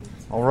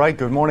All right,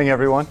 good morning,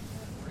 everyone.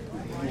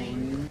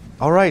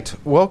 All right,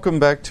 welcome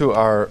back to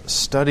our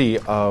study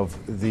of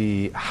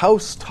the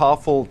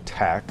Haustafel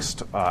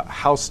text,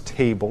 house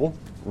table,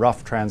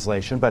 rough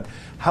translation, but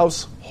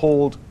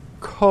household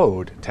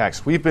code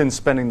text. We've been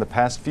spending the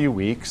past few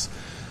weeks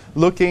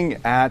looking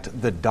at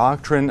the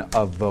doctrine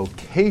of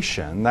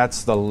vocation.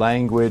 That's the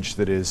language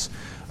that is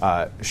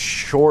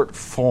short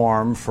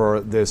form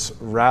for this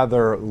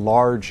rather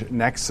large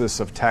nexus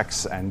of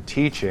texts and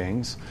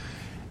teachings.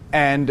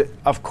 And,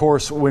 of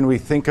course, when we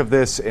think of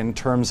this in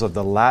terms of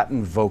the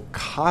Latin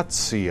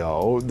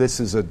vocatio, this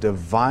is a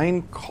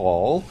divine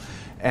call,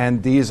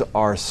 and these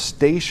are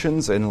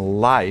stations in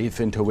life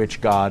into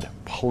which God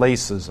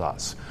places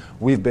us.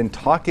 We've been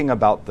talking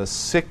about the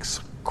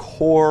 6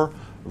 core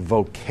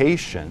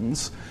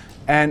vocations,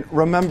 and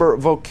remember,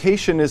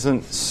 vocation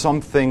isn't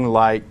something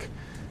like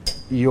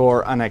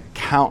you're an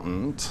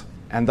accountant,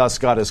 and thus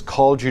God has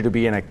called you to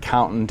be an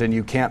accountant, and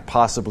you can't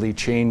possibly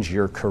change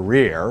your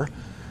career.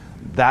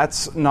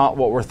 That's not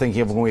what we're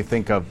thinking of when we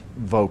think of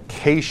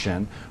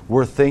vocation.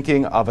 We're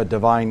thinking of a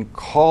divine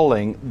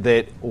calling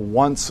that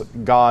once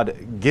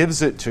God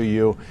gives it to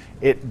you,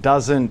 it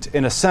doesn't,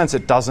 in a sense,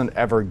 it doesn't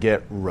ever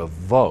get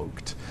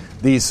revoked.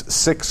 These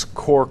 6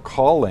 core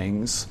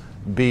callings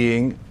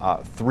being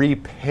 3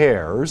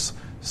 pairs,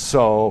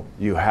 so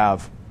you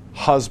have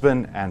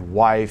husband and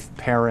wife,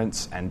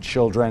 parents and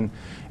children,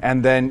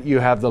 and then you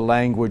have the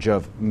language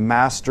of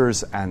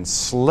masters and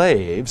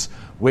slaves,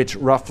 which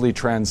roughly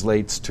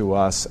translates to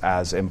us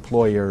as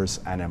employers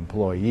and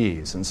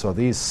employees. And so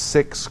these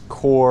 6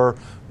 core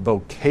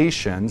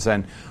vocations,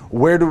 and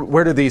where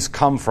do these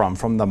come from?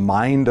 From the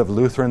mind of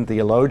Lutheran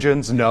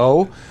theologians?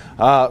 No,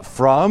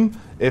 from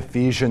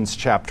Ephesians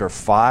chapter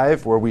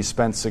 5, where we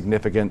spent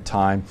significant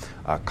time,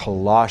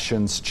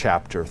 Colossians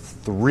chapter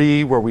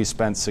 3, where we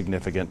spent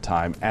significant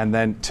time, and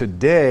then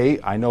today,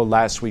 I know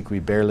last week we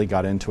barely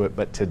got into it,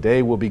 but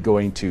today we'll be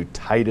going to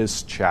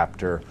Titus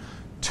chapter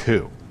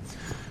 2.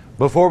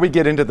 Before we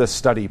get into the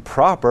study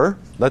proper,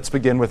 let's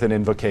begin with an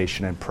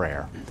invocation and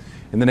prayer.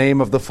 In the name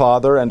of the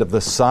Father, and of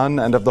the Son,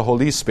 and of the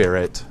Holy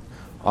Spirit.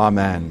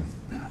 Amen.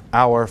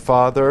 Our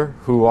Father,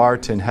 who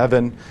art in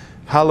heaven,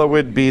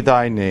 hallowed be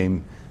thy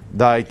name.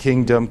 Thy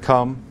kingdom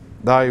come,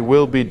 thy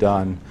will be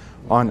done,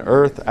 on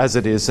earth as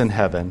it is in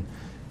heaven.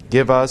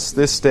 Give us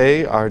this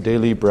day our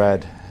daily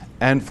bread,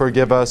 and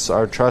forgive us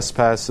our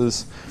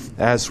trespasses,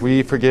 as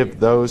we forgive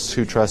those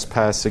who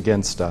trespass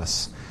against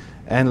us.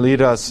 And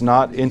lead us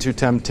not into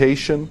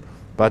temptation,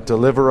 but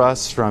deliver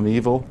us from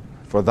evil.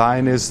 For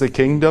thine is the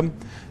kingdom,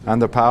 and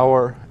the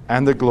power,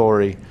 and the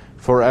glory,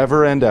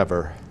 forever and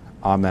ever.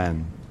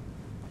 Amen.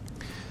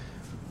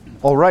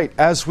 All right,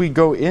 as we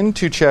go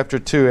into chapter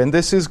 2, and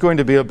this is going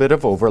to be a bit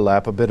of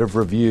overlap, a bit of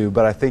review,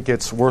 but I think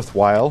it's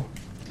worthwhile,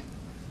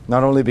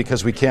 not only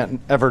because we can't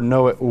ever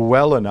know it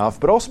well enough,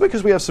 but also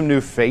because we have some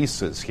new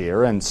faces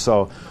here, and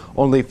so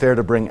only fair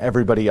to bring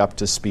everybody up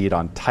to speed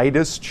on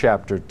Titus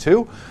chapter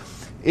 2.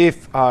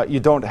 If you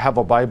don't have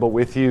a Bible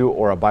with you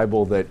or a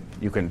Bible that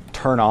you can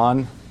turn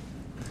on,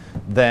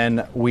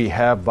 then we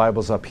have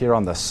Bibles up here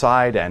on the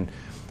side, and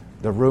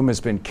the room has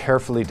been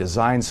carefully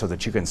designed so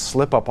that you can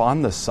slip up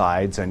on the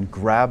sides and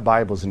grab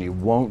Bibles and you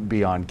won't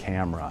be on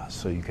camera,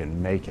 so you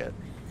can make it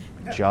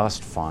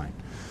just fine.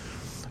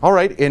 All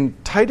right, in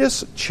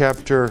Titus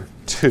chapter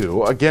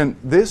 2, again,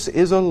 this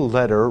is a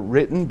letter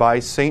written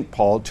by St.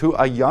 Paul to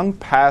a young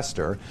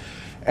pastor,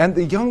 and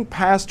the young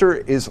pastor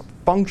is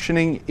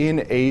functioning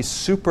in a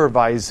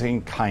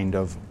supervising kind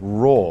of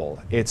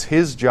role. It's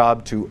his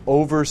job to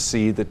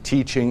oversee the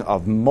teaching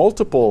of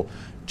multiple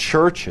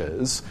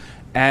churches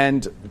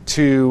and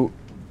to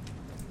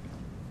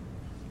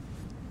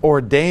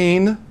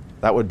ordain,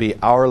 that would be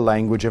our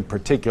language in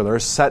particular,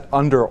 set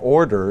under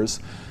orders,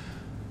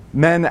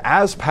 men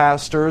as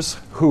pastors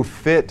who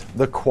fit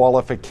the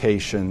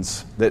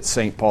qualifications that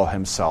St. Paul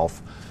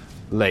himself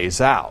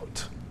lays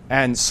out.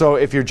 And so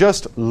if you're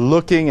just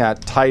looking at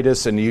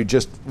Titus and you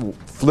just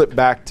flip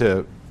back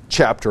to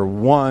chapter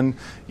 1,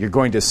 you're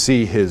going to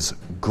see his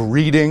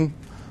greeting.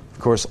 Of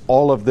course,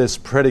 all of this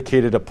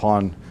predicated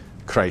upon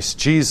Christ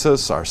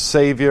Jesus, our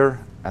Savior,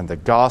 and the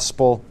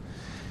gospel.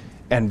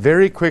 And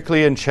very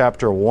quickly in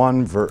chapter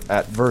 1,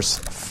 at verse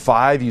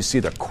 5, you see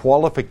the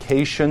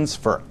qualifications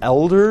for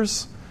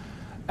elders.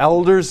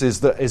 Elders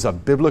is a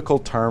biblical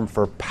term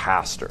for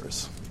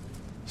pastors.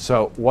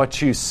 So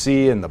what you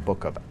see in the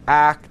book of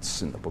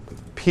Acts, in the book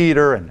of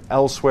Peter, and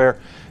elsewhere,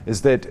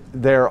 is that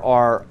there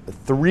are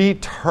 3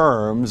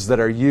 terms that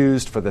are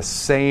used for the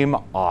same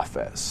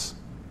office.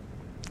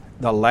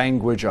 The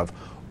language of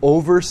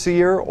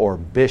overseer or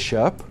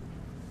bishop,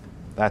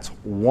 that's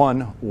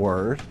one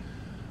word.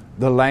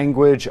 The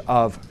language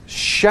of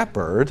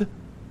shepherd,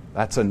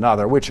 that's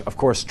another, which of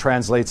course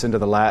translates into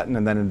the Latin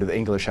and then into the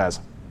English as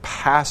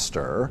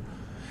pastor.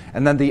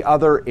 And then the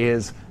other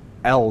is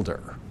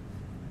elder.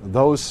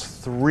 Those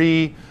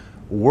 3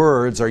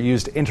 words are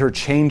used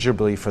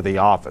interchangeably for the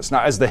office.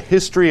 Now, as the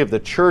history of the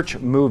church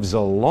moves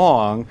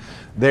along,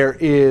 there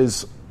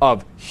is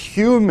of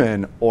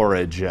human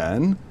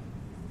origin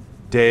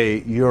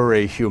de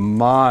jure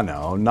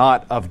humano,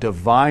 not of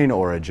divine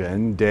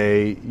origin,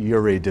 de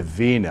jure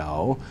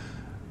divino,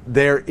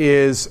 there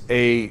is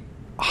a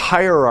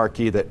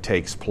hierarchy that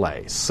takes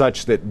place,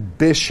 such that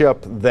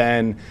bishop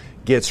then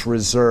gets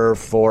reserved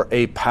for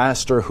a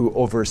pastor who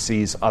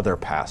oversees other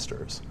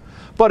pastors.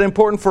 But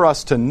important for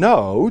us to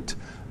note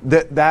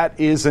that that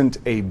isn't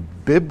a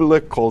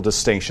biblical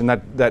distinction,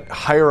 that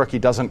hierarchy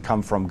doesn't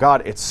come from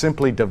God, it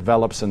simply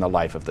develops in the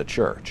life of the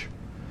church.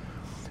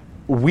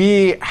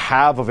 We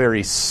have a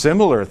very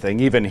similar thing,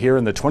 even here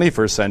in the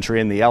 21st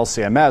century in the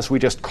LCMS, we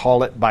just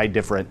call it by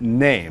different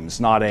names,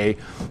 not a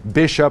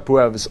bishop who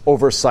has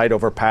oversight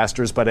over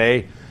pastors, but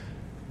a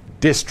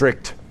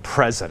district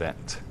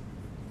president.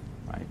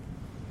 Right?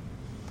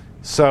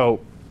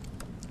 So,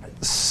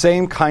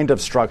 same kind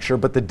of structure,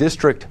 but the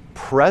district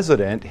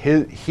president,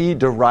 he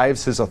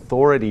derives his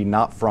authority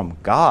not from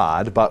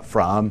God, but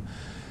from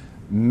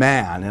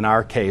man. In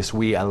our case,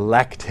 we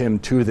elect him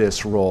to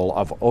this role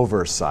of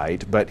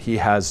oversight, but he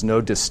has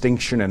no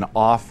distinction in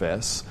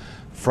office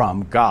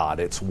from God.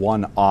 It's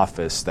one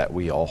office that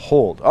we all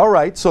hold. All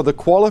right, so the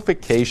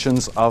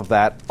qualifications of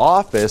that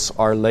office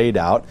are laid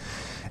out.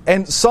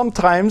 And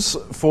sometimes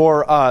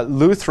for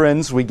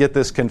Lutherans, we get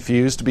this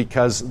confused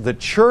because the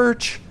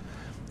church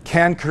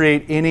can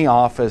create any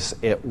office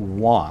it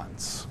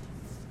wants.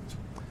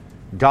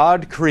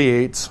 God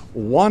creates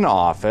one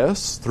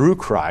office through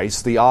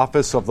Christ, the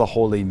office of the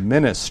holy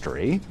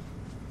ministry,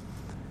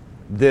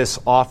 this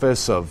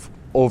office of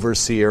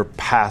overseer,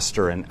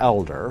 pastor, and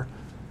elder.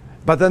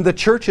 But then the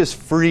church is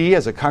free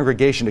as a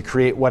congregation to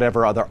create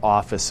whatever other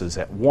offices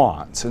it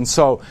wants. And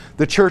so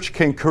the church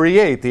can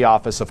create the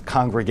office of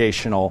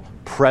congregational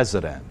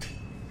president.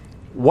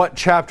 What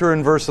chapter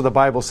and verse of the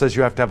Bible says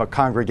you have to have a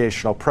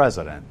congregational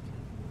president?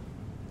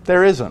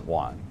 There isn't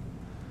one.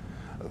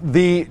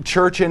 The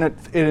church in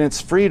its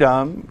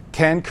freedom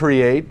can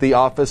create the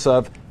office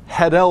of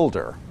head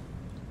elder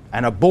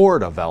and a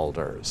board of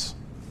elders,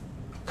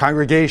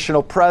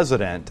 congregational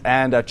president,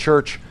 and a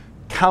church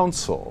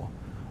council.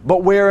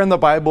 But where in the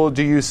Bible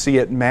do you see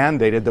it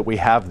mandated that we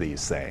have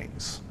these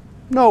things?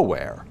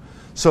 Nowhere.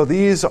 So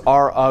these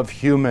are of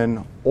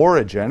human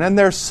origin, and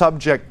they're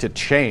subject to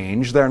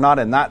change. They're not,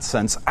 in that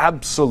sense,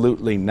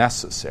 absolutely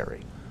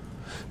necessary.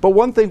 But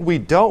one thing we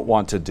don't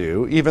want to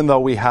do, even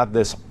though we have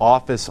this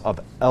office of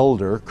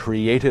elder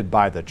created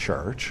by the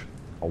church,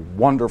 a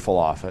wonderful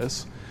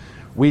office,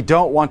 we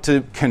don't want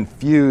to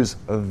confuse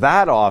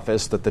that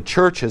office that the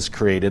church has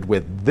created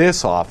with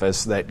this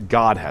office that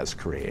God has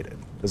created.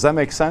 Does that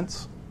make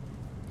sense?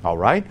 All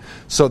right.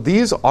 So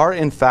these are,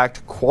 in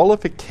fact,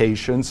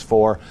 qualifications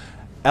for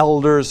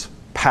elders,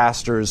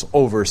 pastors,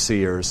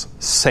 overseers,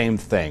 same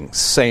thing,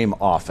 same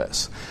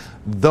office.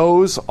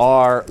 Those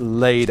are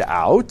laid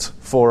out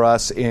for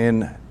us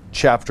in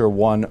chapter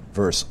 1,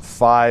 verse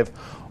 5,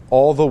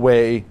 all the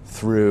way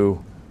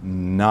through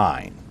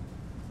 9.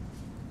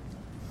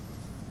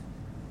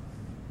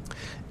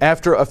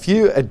 After a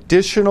few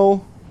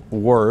additional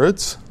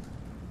words,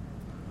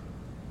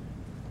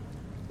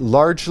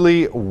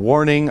 largely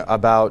warning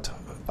about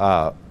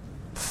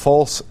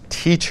false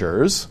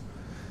teachers,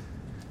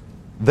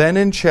 then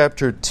in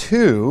chapter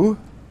 2,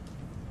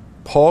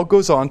 Paul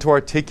goes on to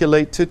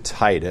articulate to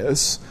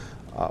Titus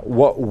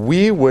what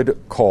we would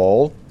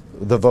call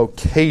the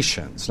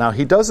vocations. Now,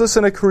 he does this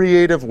in a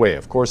creative way.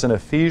 Of course, in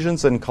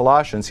Ephesians and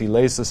Colossians, he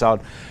lays this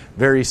out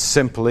very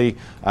simply.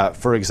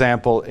 For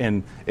example,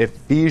 in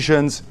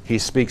Ephesians, he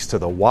speaks to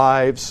the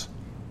wives,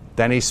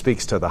 then he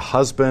speaks to the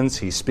husbands,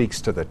 he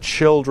speaks to the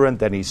children,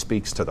 then he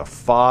speaks to the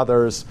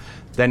fathers,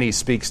 then he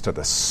speaks to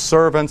the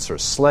servants or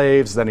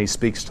slaves, then he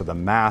speaks to the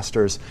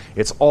masters.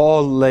 It's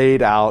all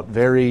laid out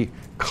very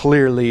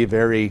clearly,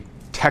 very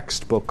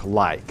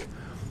textbook-like.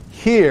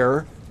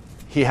 Here,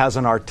 he has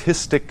an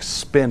artistic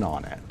spin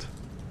on it.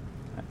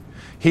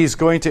 He's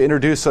going to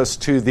introduce us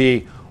to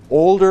the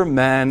older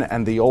men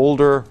and the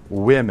older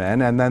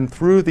women, and then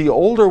through the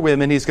older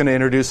women, he's going to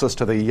introduce us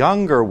to the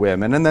younger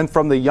women, and then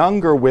from the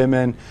younger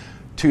women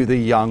to the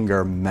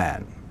younger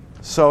men.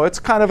 So it's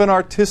kind of an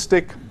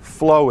artistic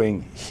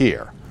flowing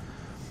here.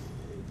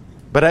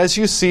 But as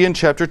you see in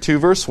chapter 2,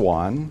 verse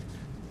 1,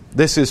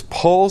 this is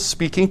Paul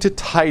speaking to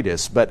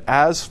Titus, but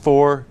as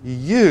for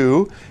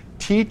you,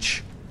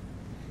 teach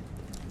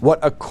what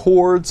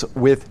accords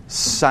with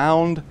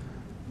sound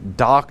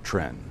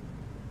doctrine.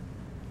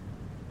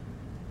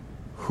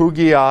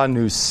 Hugia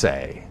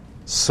nuse.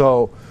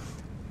 So,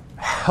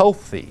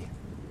 healthy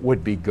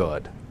would be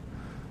good.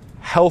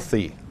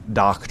 Healthy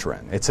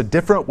doctrine. It's a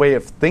different way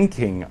of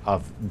thinking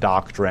of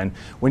doctrine.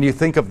 When you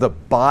think of the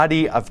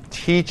body of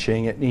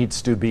teaching, it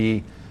needs to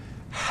be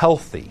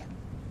healthy.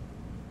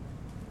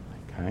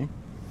 Okay?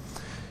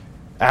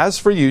 As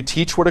for you,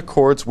 teach what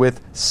accords with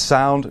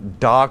sound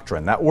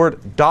doctrine. That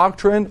word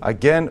doctrine,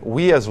 again,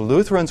 we as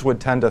Lutherans would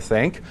tend to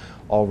think,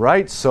 all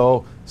right,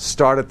 so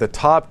start at the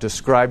top,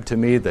 describe to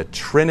me the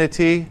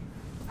Trinity,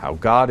 how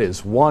God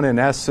is one in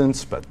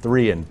essence, but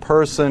three in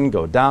person,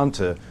 go down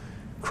to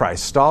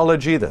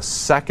Christology, the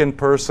second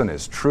person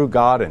is true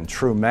God and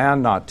true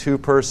man, not two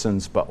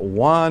persons but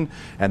one.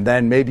 And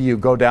then maybe you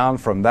go down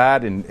from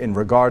that in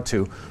regard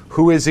to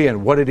who is he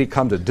and what did he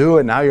come to do,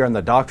 and now you're in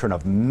the doctrine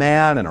of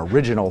man and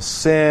original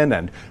sin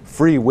and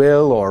free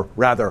will, or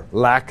rather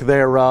lack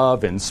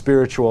thereof, in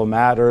spiritual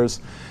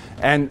matters,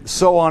 and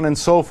so on and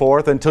so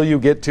forth until you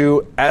get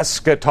to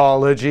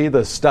eschatology,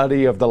 the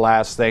study of the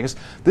last things.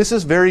 This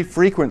is very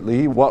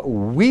frequently what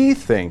we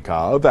think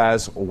of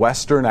as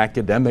Western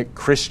academic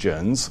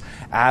Christians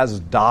as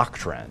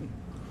doctrine.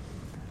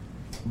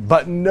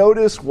 But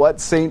notice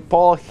what St.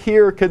 Paul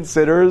here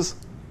considers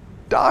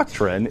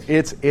doctrine.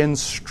 It's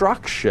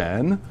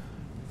instruction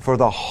for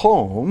the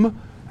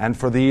home and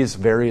for these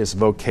various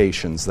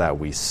vocations that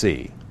we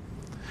see.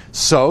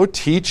 So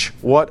teach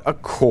what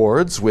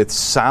accords with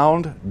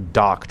sound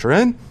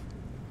doctrine.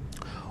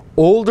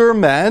 Older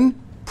men,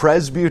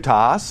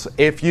 presbytos.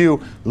 If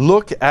you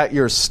look at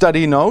your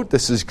study note,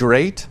 this is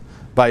great.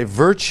 By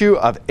virtue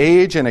of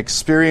age and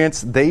experience,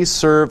 they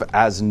serve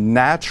as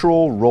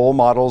natural role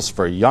models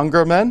for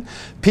younger men.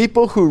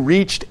 People who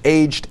reached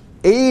age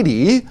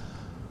 80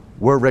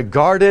 were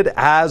regarded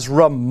as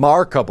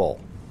remarkable.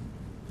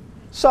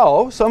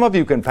 So, some of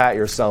you can pat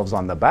yourselves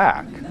on the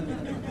back.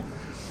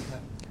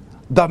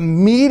 The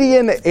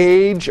median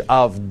age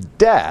of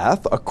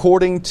death,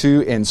 according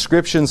to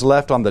inscriptions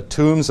left on the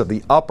tombs of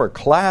the upper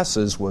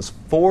classes, was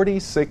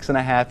 46 and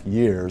a half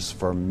years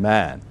for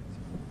men.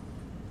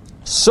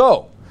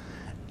 So,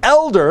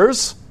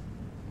 elders,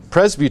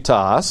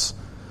 presbytos,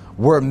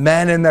 were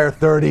men in their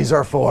 30s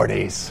or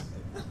 40s.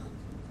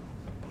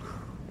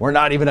 We're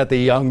not even at the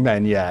young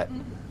men yet.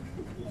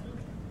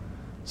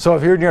 So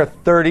if you're in your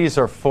 30s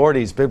or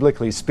 40s,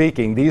 biblically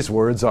speaking, these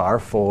words are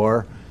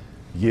for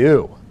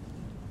you.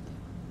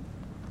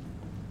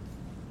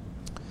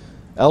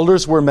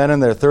 Elders were men in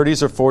their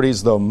 30s or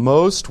 40s, though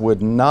most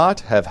would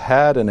not have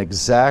had an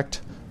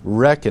exact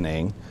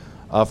reckoning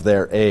of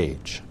their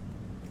age,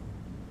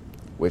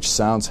 which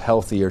sounds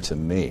healthier to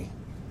me.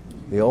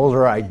 The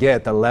older I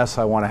get, the less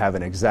I want to have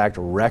an exact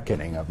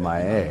reckoning of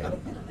my age.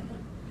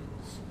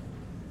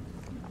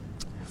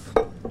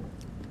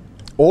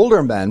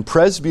 Older men,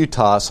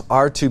 presbytos,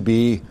 are to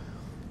be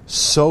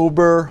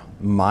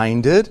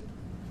sober-minded,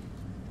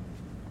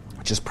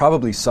 which is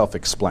probably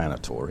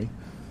self-explanatory,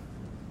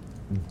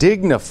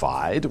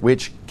 dignified,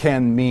 which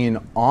can mean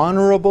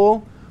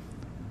honorable,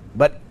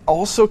 but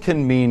also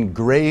can mean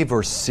grave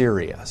or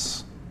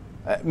serious.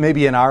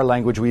 Maybe in our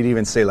language we'd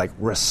even say like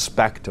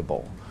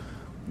respectable.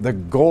 The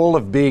goal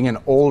of being an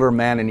older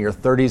man in your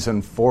 30s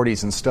and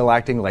 40s and still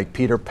acting like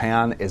Peter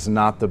Pan is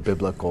not the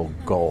biblical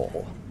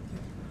goal.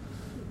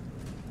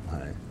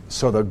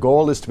 So the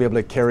goal is to be able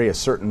to carry a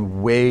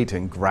certain weight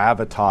and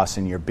gravitas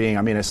in your being.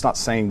 I mean, it's not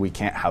saying we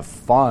can't have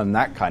fun,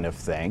 that kind of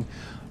thing.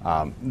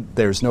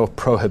 There's no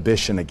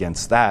prohibition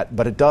against that.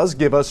 But it does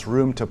give us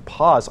room to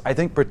pause, I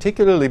think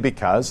particularly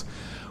because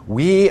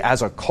we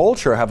as a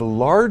culture have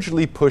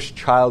largely pushed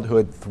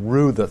childhood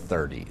through the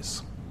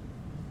 30s.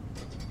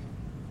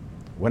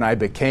 When I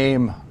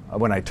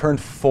turned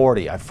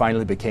 40, I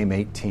finally became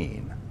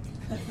 18.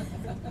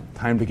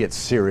 Time to get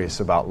serious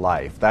about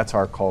life. That's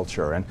our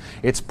culture. And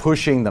it's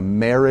pushing the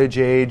marriage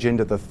age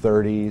into the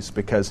 30s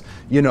because,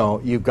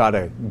 you've got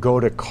to go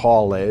to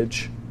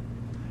college.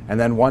 And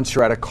then once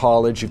you're out of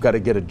college, you've got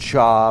to get a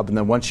job. And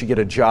then once you get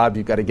a job,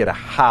 you've got to get a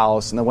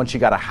house. And then once you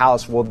got a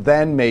house, well,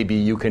 then maybe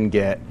you can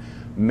get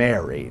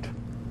married.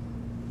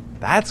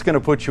 That's going to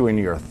put you in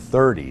your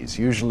 30s,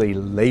 usually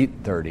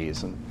late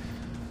 30s.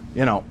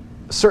 And,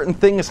 certain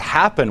things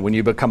happen when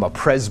you become a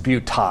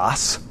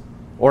presbytos,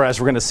 or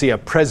as we're going to see, a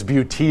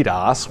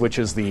presbytidas, which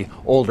is the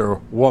older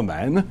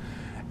woman.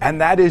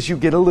 And that is you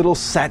get a little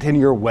set in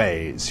your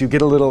ways. You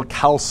get a little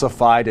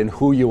calcified in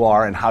who you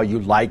are and how you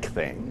like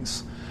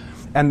things.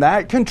 And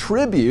that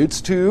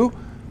contributes to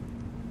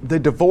the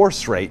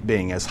divorce rate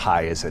being as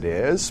high as it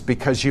is,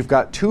 because you've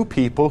got two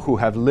people who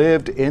have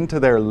lived into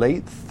their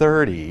late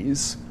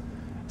 30s,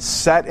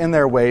 set in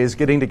their ways,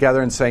 getting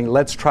together and saying,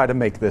 let's try to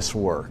make this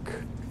work.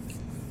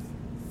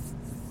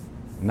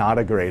 Not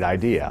a great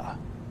idea.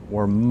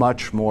 We're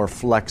much more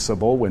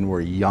flexible when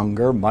we're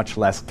younger, much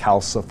less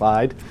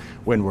calcified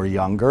when we're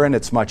younger, and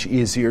it's much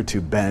easier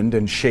to bend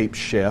and shape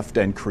shift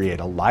and create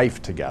a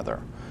life together.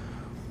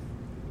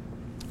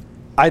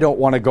 I don't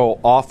want to go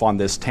off on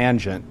this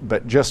tangent,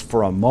 but just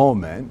for a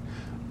moment,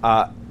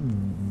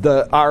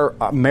 our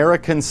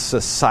American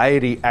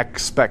society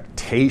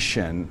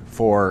expectation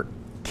for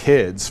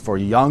kids, for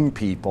young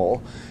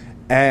people,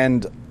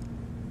 and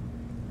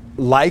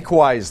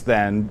likewise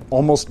then,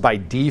 almost by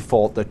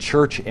default, the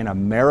church in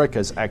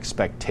America's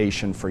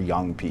expectation for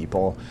young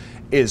people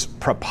is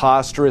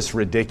preposterous,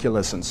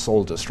 ridiculous, and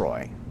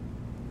soul-destroying.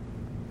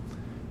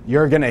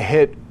 You're going to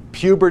hit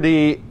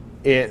puberty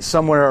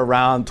somewhere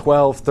around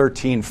 12,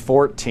 13,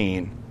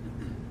 14.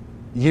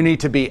 You need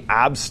to be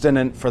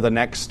abstinent for the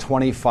next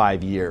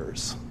 25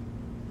 years.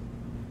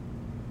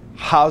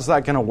 How's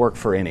that going to work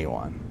for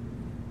anyone?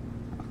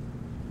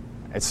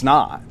 It's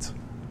not.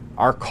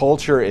 Our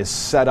culture is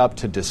set up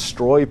to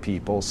destroy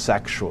people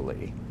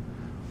sexually.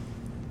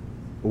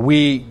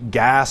 we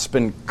gasp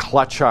and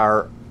clutch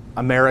our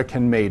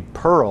American-made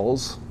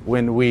pearls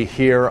when we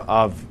hear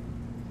of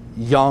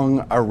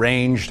young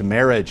arranged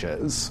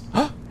marriages.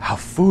 How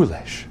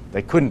foolish.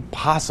 They couldn't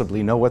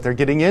possibly know what they're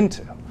getting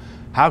into.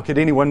 How could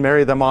anyone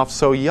marry them off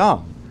so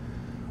young?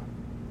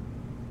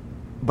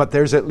 But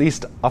there's at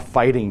least a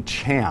fighting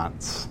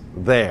chance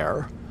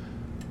there.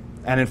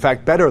 And in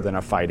fact, better than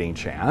a fighting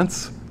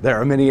chance. There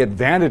are many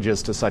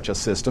advantages to such a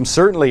system,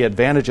 certainly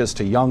advantages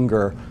to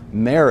younger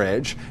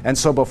marriage. And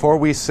so before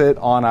we sit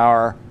on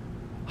our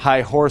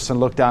high horse and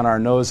look down our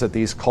nose at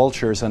these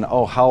cultures and,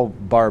 oh, how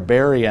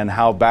barbarian,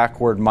 how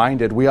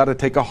backward-minded, we ought to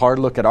take a hard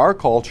look at our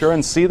culture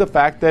and see the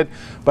fact that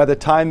by the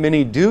time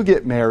many do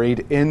get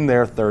married in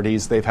their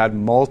 30s, they've had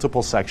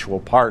multiple sexual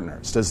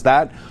partners. Does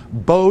that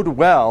bode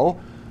well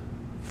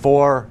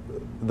for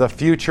the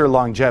future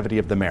longevity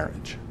of the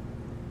marriage?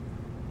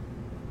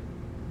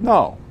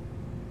 No.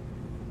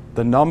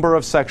 The number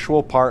of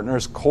sexual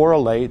partners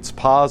correlates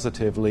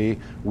positively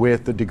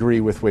with the degree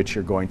with which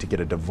you're going to get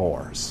a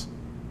divorce.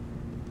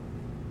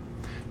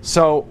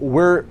 So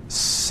we're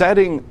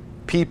setting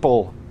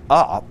people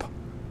up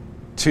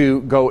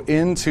to go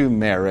into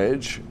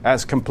marriage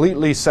as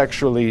completely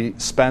sexually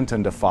spent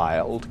and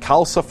defiled,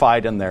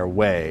 calcified in their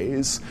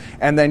ways,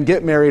 and then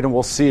get married and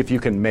we'll see if you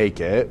can make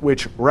it,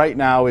 which right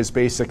now is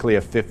basically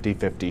a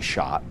 50-50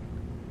 shot.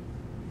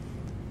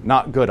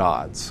 Not good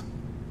odds.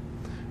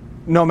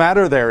 No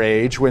matter their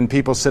age, when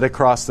people sit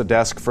across the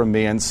desk from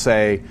me and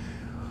say,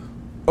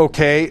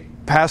 okay,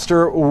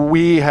 Pastor,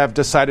 we have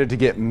decided to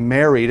get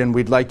married and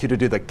we'd like you to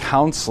do the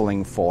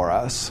counseling for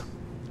us,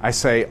 I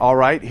say, all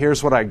right,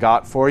 here's what I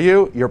got for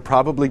you. You're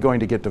probably going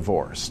to get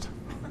divorced.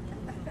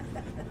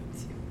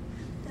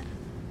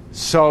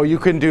 So you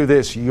can do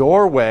this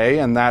your way,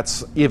 and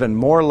that's even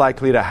more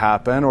likely to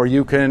happen, or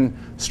you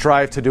can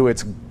strive to do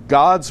it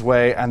God's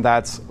way, and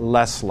that's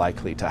less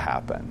likely to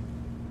happen.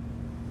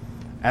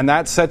 And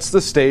that sets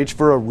the stage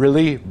for a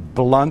really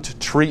blunt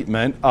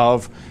treatment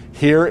of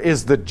here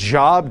is the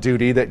job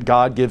duty that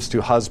God gives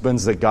to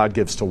husbands, that God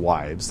gives to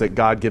wives, that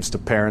God gives to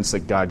parents,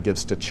 that God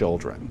gives to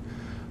children.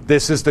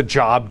 This is the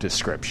job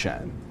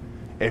description.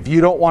 If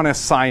you don't want to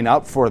sign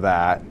up for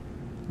that,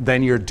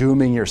 then you're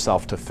dooming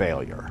yourself to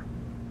failure.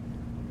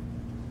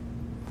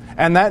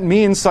 And that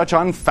means such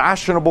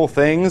unfashionable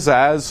things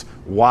as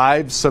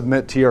wives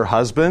submit to your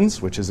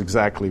husbands, which is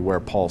exactly where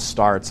Paul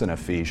starts in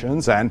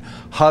Ephesians, and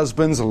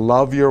husbands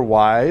love your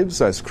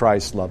wives as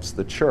Christ loves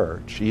the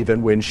church,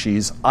 even when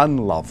she's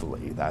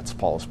unlovely. That's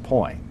Paul's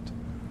point.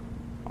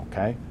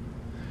 Okay?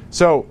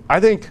 So I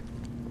think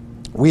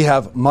we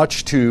have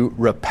much to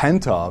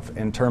repent of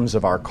in terms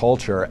of our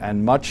culture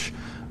and much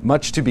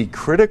to be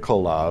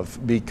critical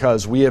of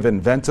because we have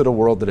invented a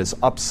world that is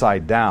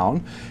upside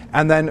down.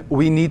 And then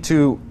we need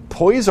to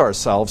poise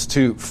ourselves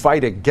to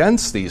fight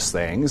against these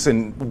things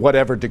in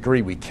whatever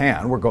degree we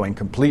can. We're going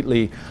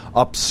completely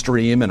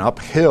upstream and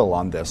uphill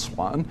on this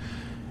one.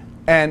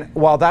 And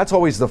while that's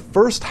always the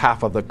first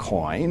half of the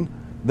coin,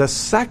 the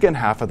second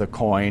half of the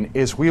coin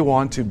is we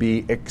want to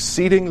be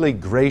exceedingly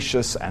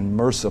gracious and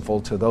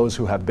merciful to those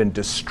who have been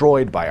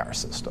destroyed by our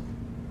system.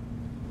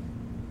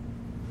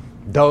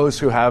 Those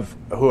who have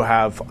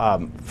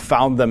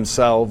found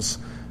themselves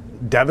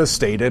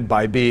devastated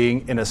by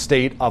being in a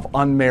state of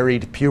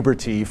unmarried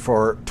puberty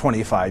for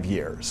 25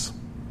 years.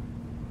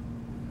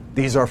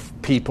 These are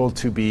people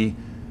to be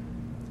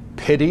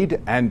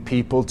pitied and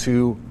people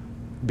to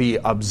be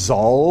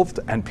absolved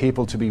and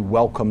people to be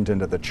welcomed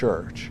into the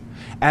church.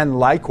 And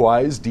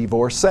likewise,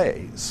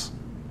 divorcees.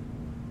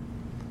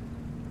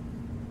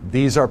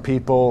 These are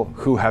people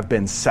who have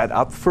been set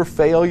up for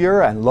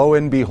failure and lo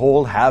and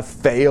behold have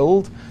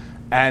failed.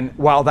 And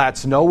while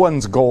that's no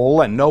one's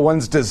goal and no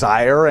one's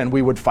desire, and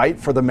we would fight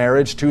for the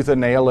marriage tooth and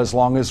nail as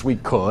long as we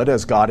could,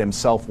 as God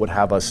himself would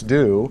have us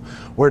do,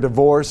 where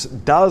divorce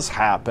does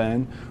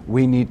happen,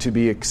 we need to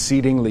be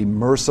exceedingly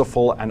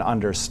merciful and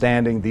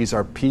understanding. These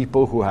are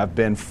people who have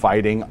been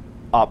fighting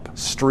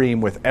upstream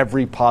with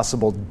every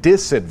possible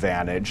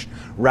disadvantage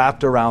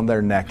wrapped around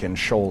their neck and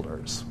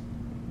shoulders.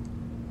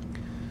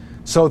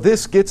 So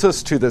this gets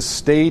us to the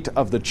state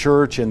of the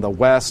church in the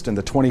West in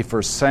the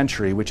 21st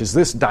century, which is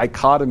this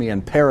dichotomy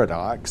and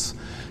paradox,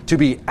 to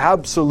be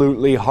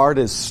absolutely hard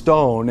as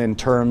stone in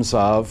terms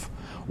of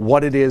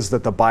what it is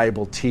that the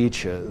Bible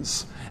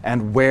teaches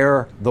and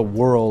where the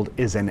world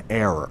is in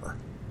error.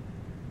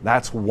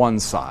 That's one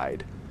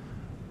side.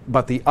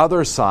 But the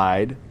other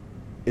side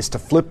is to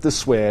flip the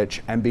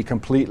switch and be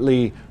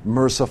completely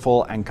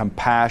merciful and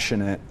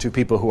compassionate to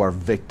people who are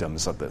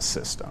victims of this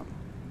system.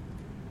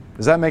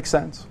 Does that make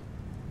sense?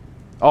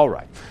 All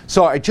right.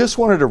 So I just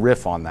wanted to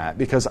riff on that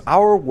because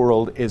our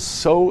world is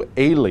so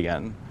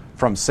alien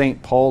from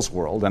St. Paul's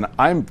world, and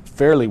I'm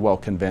fairly well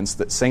convinced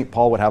that St.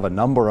 Paul would have a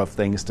number of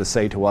things to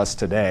say to us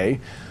today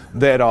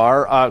that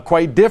are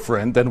quite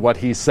different than what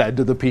he said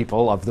to the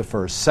people of the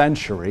first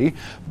century,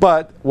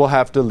 but we'll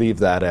have to leave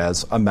that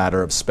as a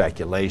matter of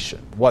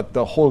speculation. What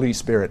the Holy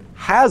Spirit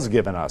has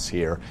given us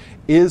here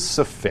is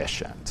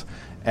sufficient,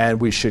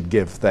 and we should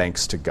give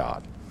thanks to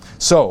God.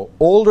 So,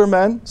 older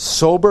men,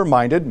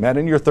 sober-minded, men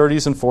in your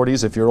 30s and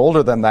 40s. If you're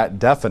older than that,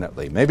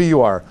 definitely. Maybe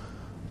you are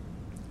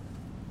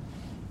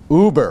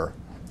uber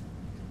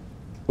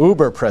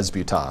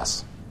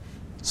presbytos,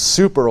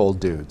 super old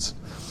dudes.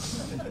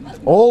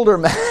 Older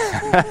men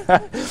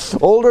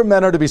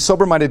are to be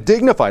sober-minded,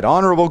 dignified,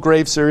 honorable,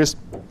 grave, serious,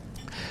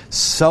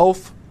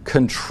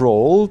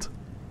 self-controlled,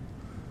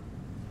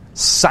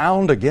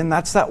 sound. Again,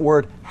 that's that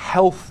word,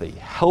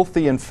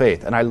 healthy in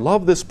faith. And I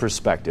love this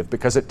perspective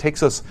because it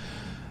takes us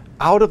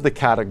out of the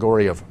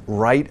category of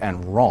right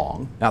and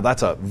wrong. Now,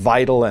 that's a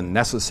vital and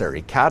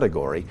necessary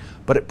category,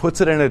 but it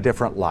puts it in a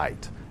different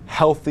light,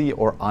 healthy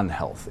or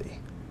unhealthy.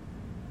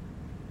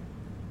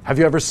 Have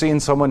you ever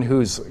seen someone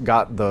who's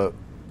got the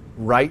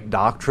right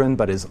doctrine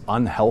but is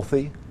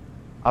unhealthy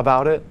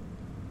about it?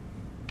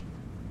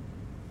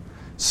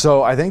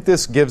 So I think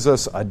this gives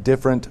us a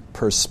different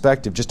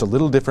perspective, just a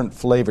little different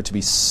flavor, to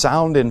be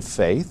sound in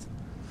faith,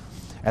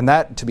 and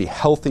that to be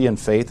healthy in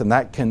faith, and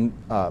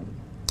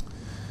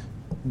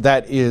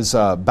that is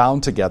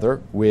bound together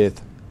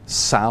with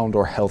sound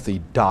or healthy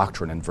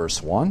doctrine in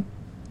verse 1.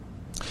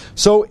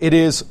 So it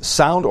is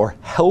sound or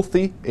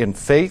healthy in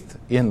faith,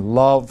 in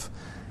love,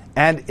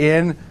 and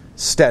in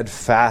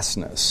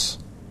steadfastness.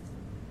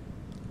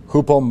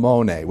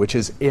 Hupomone, which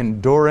is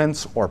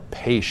endurance or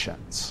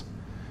patience.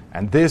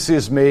 And this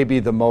is maybe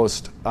the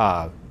most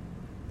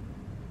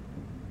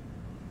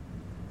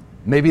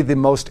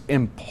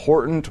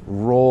important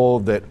role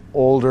that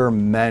older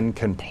men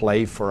can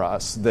play for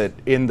us, that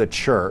in the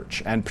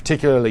church, and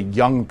particularly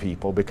young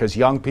people, because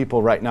young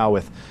people right now,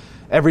 with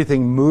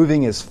everything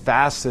moving as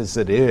fast as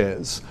it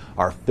is,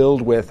 are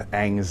filled with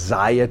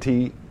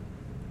anxiety,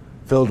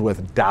 filled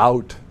with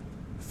doubt,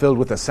 filled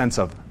with a sense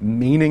of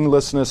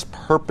meaninglessness,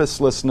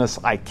 purposelessness.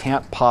 I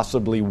can't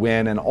possibly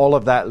win, and all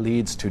of that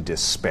leads to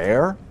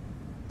despair.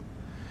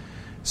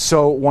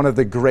 So one of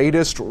the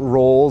greatest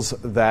roles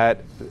that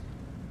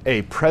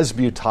a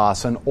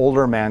presbytos, an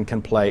older man,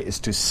 can play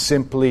is to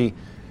simply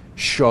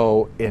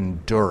show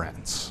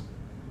endurance,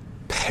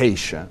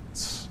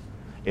 patience.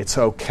 It's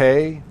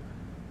okay.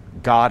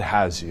 God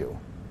has you.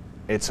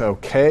 It's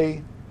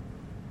okay.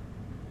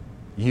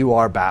 You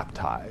are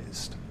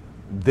baptized.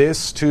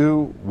 This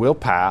too will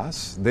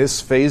pass.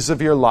 This phase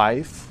of your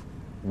life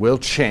will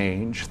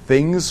change.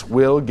 Things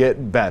will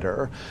get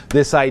better.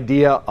 This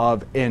idea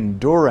of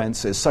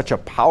endurance is such a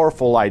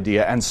powerful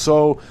idea and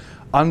so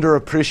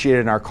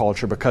underappreciated in our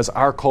culture, because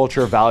our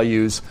culture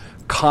values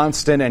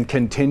constant and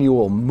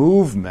continual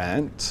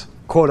movement,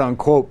 quote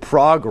unquote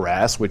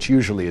progress, which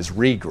usually is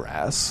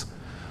regress.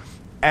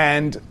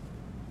 And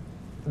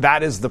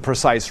that is the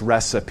precise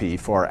recipe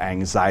for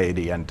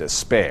anxiety and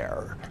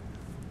despair.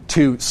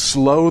 To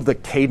slow the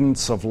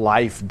cadence of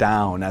life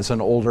down as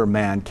an older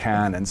man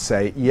can and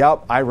say,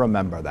 yep, I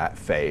remember that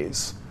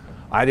phase.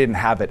 I didn't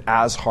have it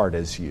as hard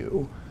as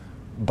you,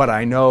 but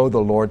I know the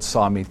Lord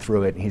saw me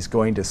through it, and He's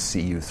going to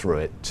see you through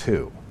it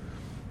too.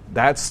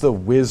 That's the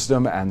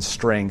wisdom and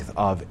strength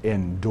of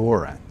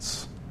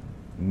endurance,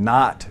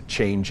 not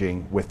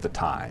changing with the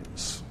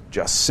times,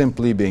 just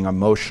simply being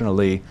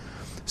emotionally,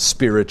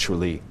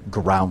 spiritually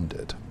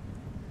grounded.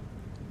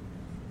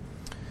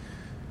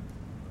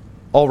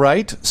 All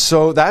right,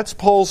 so that's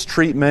Paul's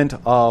treatment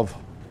of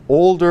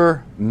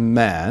older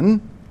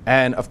men.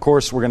 And of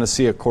course, we're going to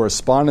see a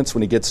correspondence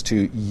when he gets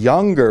to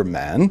younger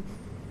men,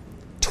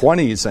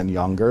 20s and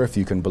younger, if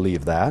you can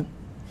believe that.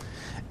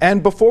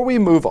 And before we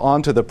move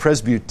on to the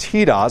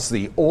presbyteros,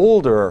 the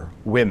older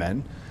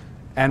women,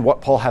 and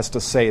what Paul has to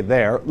say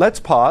there,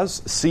 let's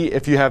pause, see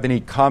if you have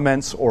any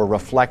comments or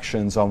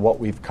reflections on what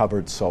we've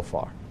covered so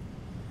far.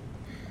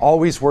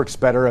 Always works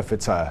better if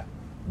it's a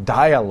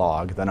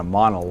dialogue than a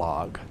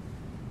monologue.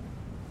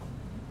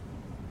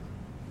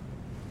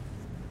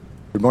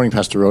 Good morning,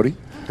 Pastor Rhode.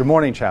 Good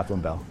morning,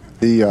 Chaplain Bell.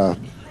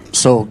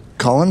 So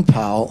Colin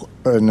Powell,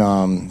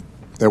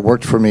 that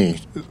worked for me,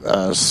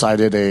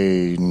 cited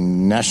a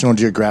National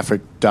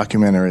Geographic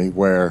documentary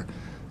where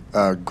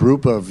a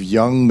group of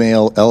young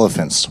male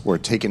elephants were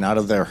taken out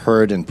of their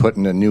herd and put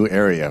in a new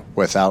area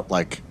without,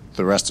 like,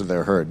 the rest of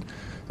their herd.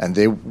 And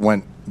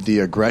the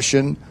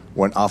aggression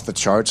went off the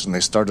charts, and they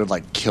started,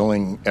 like,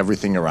 killing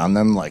everything around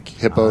them, like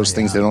hippos,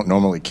 things they don't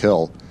normally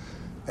kill.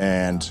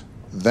 And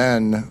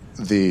then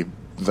the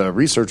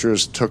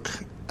researchers took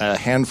a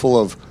handful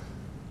of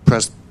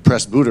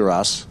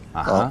presbyteros,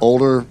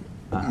 older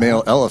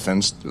male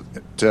elephants,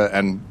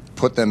 and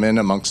put them in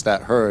amongst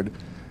that herd,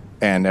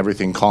 and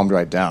everything calmed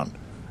right down.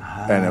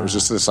 And it was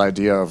just this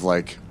idea of,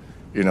 like,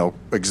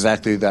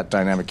 exactly that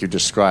dynamic you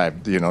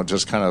described,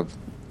 just kind of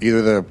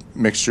either the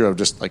mixture of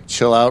just, like,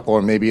 chill out,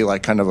 or maybe,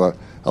 like, kind of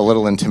a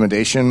little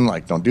intimidation,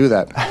 like, don't do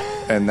that,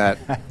 and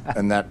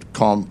that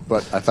calm.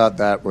 But I thought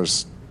that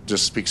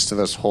just speaks to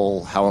this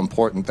whole, how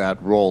important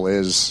that role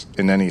is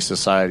in any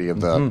society of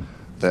the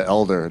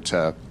elder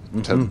to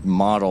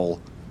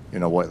model,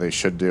 what they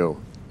should do,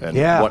 and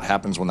what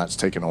happens when that's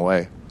taken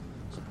away.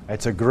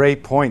 It's a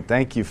great point.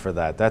 Thank you for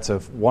that. That's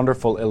a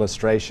wonderful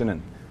illustration.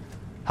 And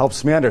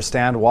Helps me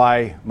understand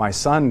why my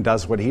son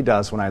does what he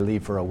does when I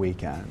leave for a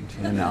weekend.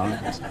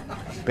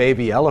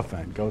 Baby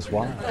elephant goes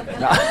wild.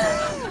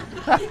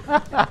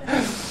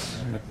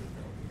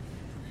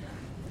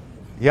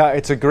 Yeah,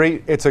 it's a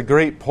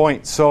great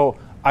point. So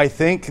I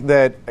think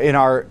that in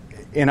our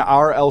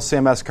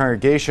LCMS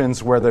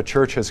congregations where the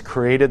church has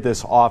created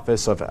this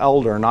office of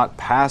elder, not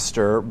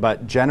pastor,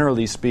 but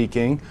generally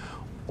speaking,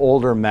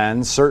 older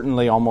men,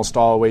 certainly almost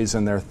always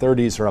in their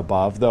 30s or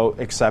above, though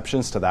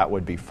exceptions to that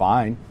would be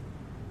fine.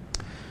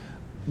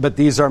 But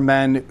these are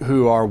men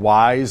who are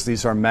wise.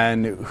 These are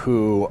men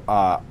who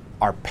are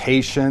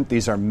patient.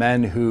 These are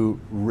men who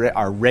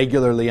are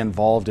regularly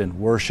involved in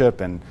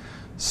worship and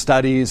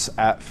studies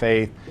at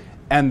faith.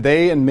 And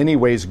they, in many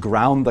ways,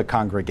 ground the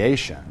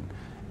congregation.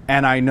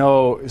 And I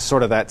know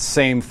sort of that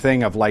same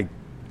thing of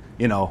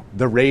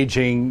the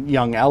raging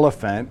young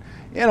elephant.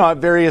 At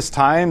various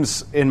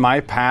times in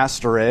my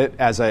pastorate,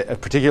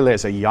 particularly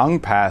as a young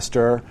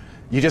pastor,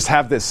 you just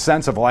have this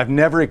sense of, I've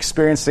never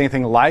experienced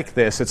anything like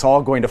this. It's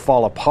all going to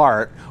fall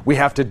apart. We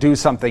have to do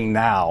something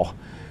now.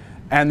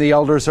 And the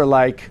elders are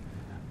like,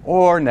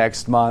 or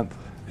next month.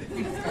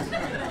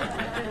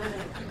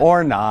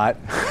 Or not.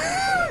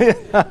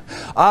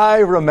 I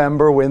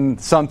remember when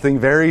something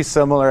very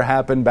similar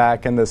happened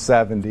back in the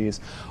 70s.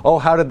 Oh,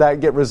 how did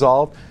that get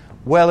resolved?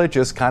 Well, it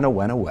just kind of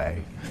went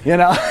away.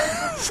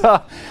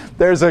 So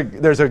there's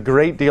a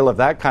great deal of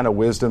that kind of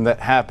wisdom that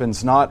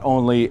happens not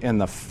only in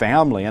the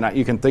family, and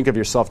you can think of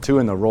yourself too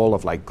in the role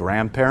of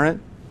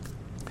grandparent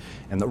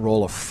and the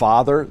role of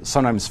father.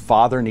 Sometimes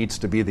father needs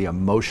to be the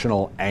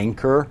emotional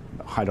anchor.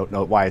 I don't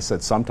know why I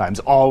said sometimes.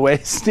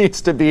 Always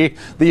needs to be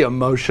the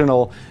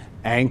emotional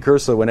anchor.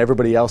 So when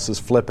everybody else is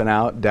flipping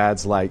out,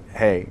 dad's like,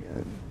 hey,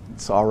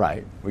 it's all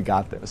right. We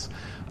got this.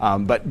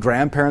 But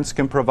grandparents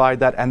can provide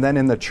that. And then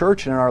in the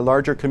church and in our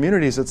larger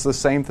communities, it's the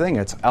same thing.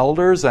 It's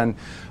elders, and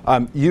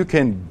you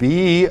can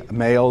be,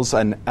 males,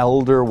 an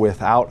elder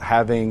without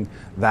having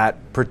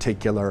that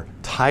particular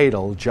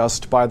title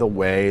just by the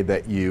way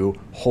that you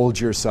hold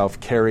yourself,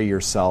 carry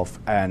yourself,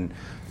 and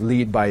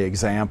lead by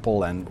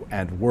example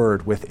and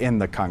word within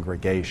the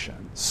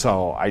congregation.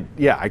 So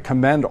I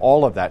commend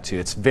all of that to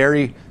you. It's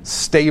very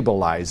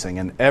stabilizing,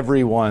 and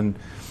everyone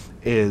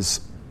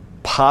is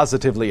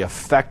positively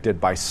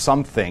affected by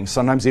something,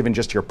 sometimes even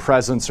just your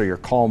presence or your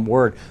calm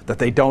word that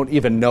they don't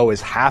even know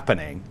is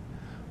happening,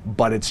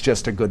 but it's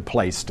just a good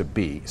place to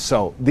be.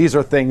 So these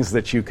are things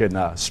that you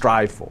can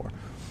strive for.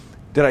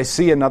 Did I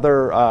see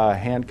another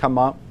hand come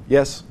up?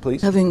 Yes,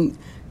 please. Having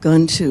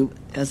gone to,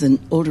 as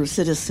an older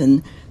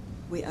citizen,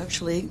 we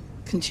actually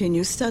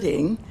continue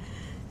studying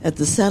at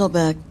the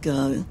Saddleback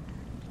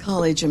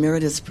College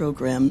Emeritus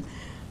Program.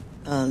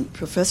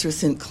 Professor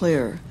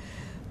Sinclair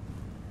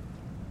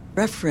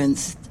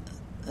referenced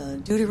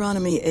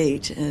Deuteronomy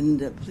 8,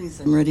 and please,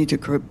 I'm ready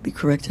to be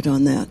corrected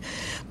on that.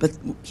 But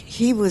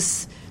he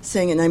was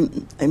saying,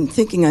 and I'm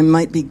thinking I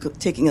might be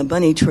taking a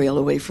bunny trail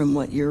away from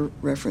what you're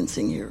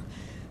referencing here,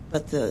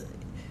 but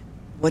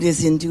what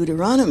is in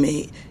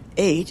Deuteronomy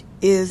 8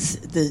 is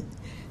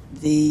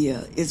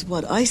is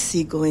what I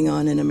see going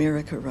on in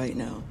America right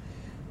now,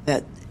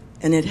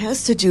 and it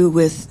has to do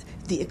with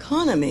the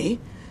economy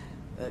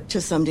to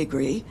some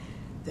degree,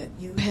 that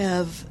you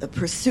have a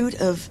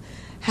pursuit of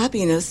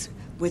happiness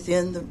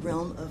within the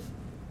realm of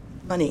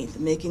money, the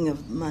making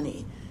of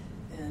money.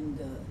 And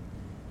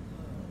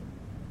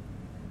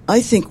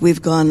I think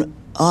we've gone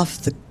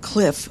off the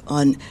cliff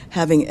on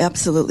having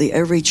absolutely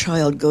every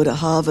child go to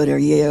Harvard or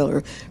Yale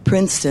or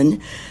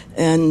Princeton,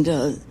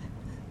 and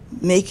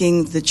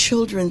making the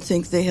children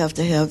think they have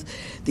to have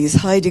these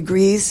high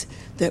degrees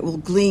that will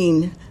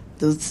glean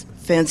those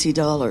fancy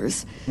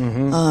dollars.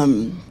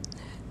 Mm-hmm.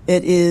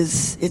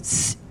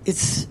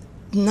 It's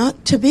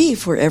not to be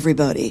for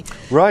everybody.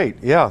 Right,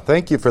 yeah,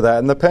 thank you for that.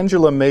 And the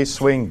pendulum may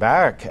swing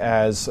back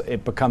as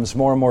it becomes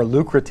more and more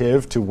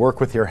lucrative to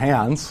work with your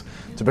hands,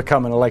 to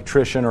become an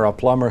electrician or a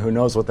plumber who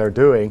knows what they're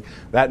doing.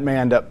 That may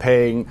end up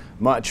paying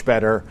much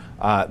better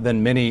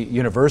than many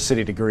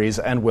university degrees,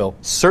 and will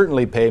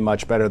certainly pay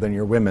much better than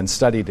your women's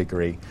study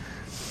degree.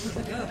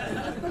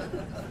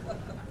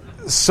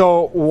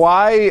 So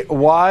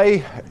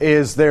why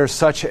is there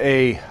such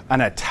an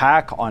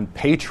attack on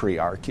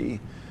patriarchy?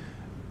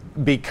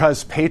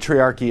 Because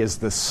patriarchy is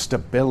the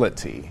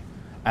stability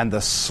and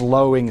the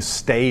slowing,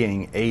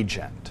 staying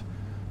agent.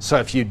 So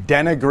if you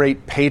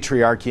denigrate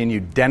patriarchy and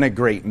you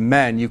denigrate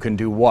men, you can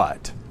do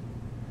what?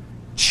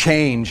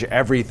 Change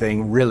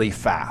everything really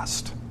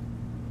fast,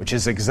 which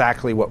is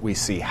exactly what we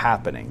see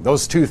happening.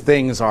 Those two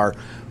things are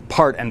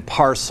part and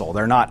parcel.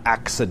 They're not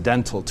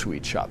accidental to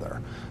each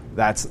other.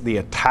 That's the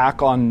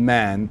attack on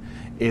men,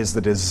 is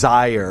the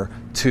desire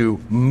to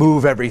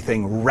move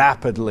everything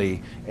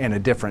rapidly in a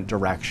different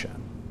direction.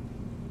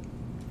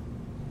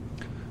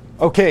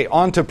 Okay,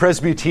 on to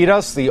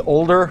presbyteros, the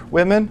older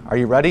women. Are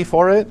you ready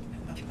for it?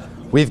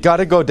 We've got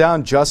to go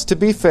down, just to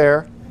be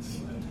fair,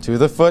 to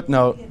the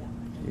footnote.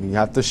 You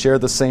have to share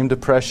the same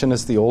depression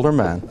as the older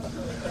men.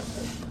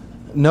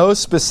 No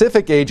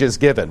specific age is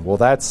given. Well,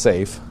 that's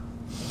safe.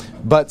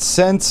 But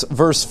since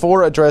verse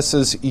 4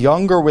 addresses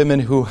younger women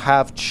who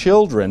have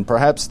children,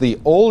 perhaps the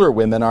older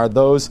women are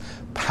those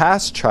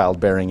past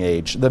childbearing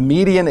age. The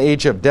median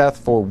age of death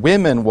for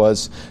women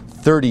was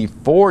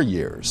 34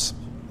 years.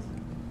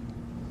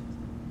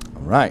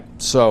 All right,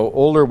 so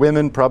older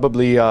women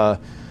probably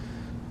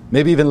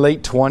maybe even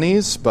late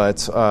 20s, but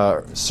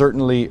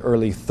certainly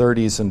early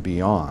 30s and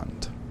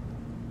beyond.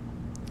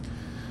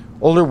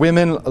 Older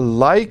women,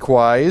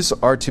 likewise,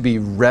 are to be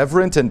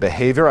reverent in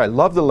behavior. I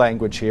love the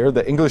language here.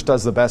 The English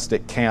does the best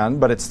it can,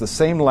 but it's the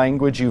same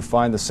language you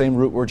find, the same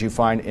root word you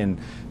find in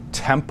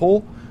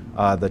temple,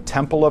 the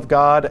temple of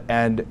God,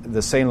 and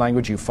the same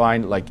language you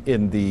find like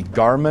in the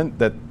garment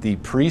that the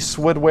priests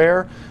would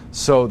wear.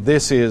 So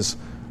this is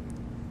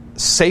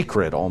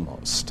sacred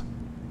almost,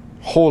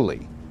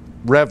 holy,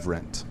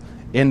 reverent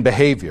in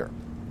behavior.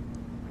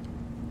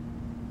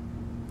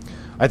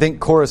 I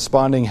think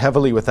corresponding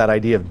heavily with that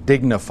idea of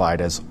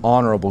dignified as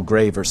honorable,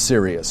 grave, or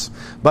serious.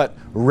 But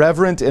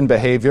reverent in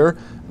behavior,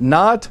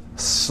 not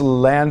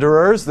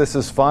slanderers. This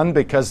is fun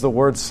because the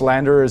word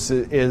slanderers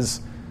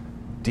is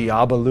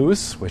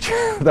diabolus, which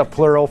the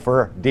plural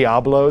for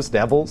diablos,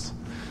 devils.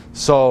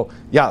 So,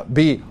 yeah,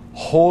 be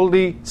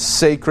holy,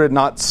 sacred,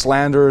 not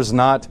slanderers,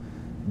 not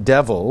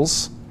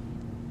devils,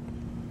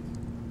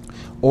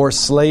 or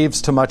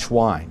slaves to much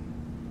wine.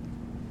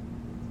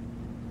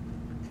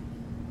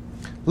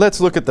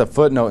 Let's look at the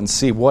footnote and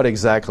see what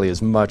exactly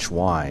is much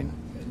wine.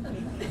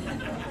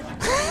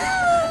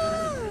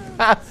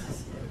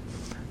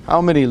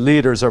 How many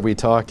liters are we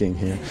talking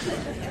here?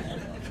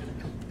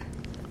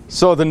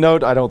 So the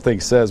note I don't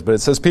think says, but it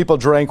says people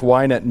drank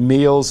wine at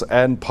meals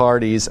and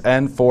parties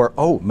and for,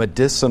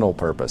 medicinal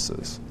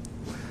purposes.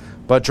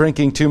 But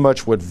drinking too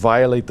much would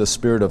violate the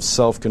spirit of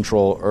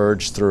self-control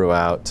urged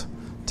throughout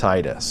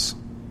Titus.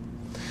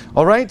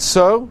 All right,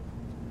 so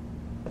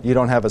you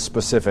don't have a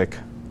specific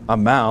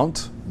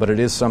amount, but it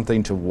is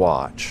something to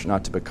watch,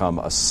 not to become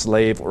a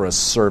slave or a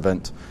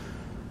servant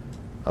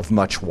of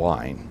much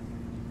wine.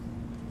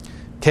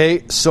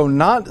 Okay, so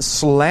not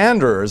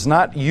slanderers,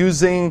 not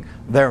using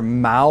their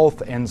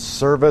mouth in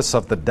service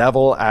of the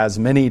devil as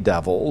many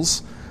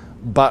devils,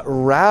 but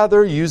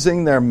rather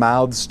using their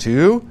mouths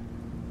to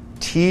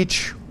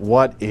teach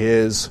what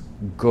is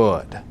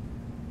good.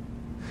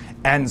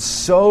 And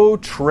so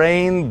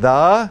train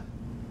the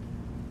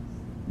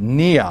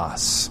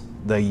neos,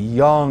 the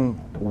young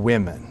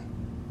women.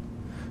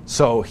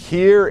 So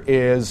here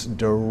is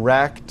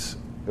direct,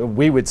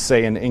 we would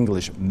say in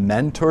English,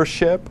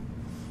 mentorship.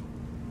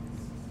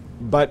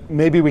 But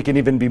maybe we can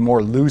even be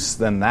more loose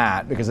than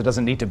that because it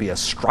doesn't need to be a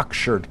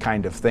structured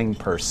kind of thing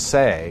per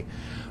se.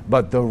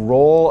 But the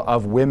role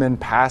of women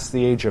past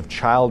the age of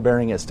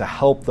childbearing is to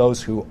help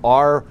those who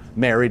are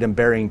married and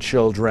bearing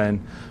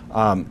children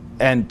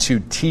and to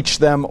teach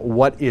them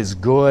what is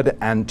good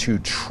and to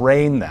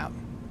train them.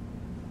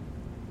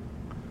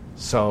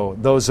 So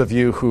those of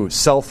you who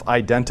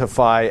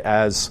self-identify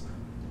as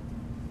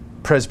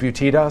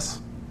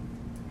presbyteros,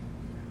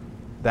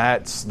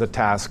 that's the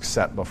task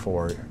set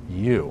before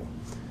you.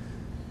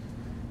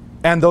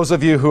 And those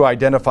of you who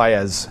identify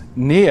as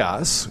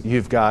neos,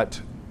 you've got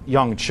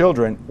young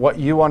children, what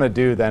you want to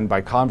do then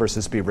by converse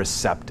is be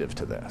receptive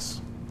to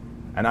this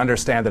and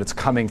understand that it's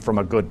coming from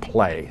a good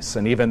place.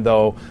 And even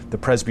though the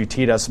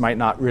presbyteros might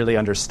not really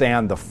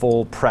understand the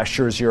full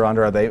pressures you're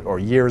under, or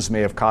years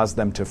may have caused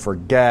them to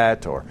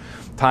forget, or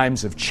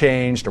times have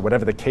changed, or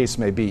whatever the case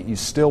may be, you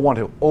still want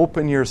to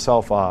open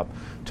yourself up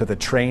to the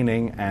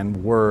training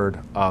and word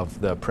of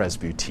the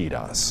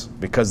presbyteros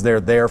because they're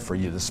there for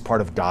you. This is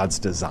part of God's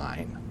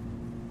design.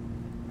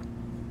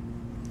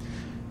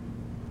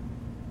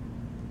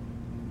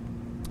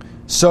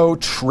 So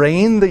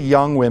train the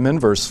young women,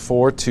 verse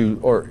 4, to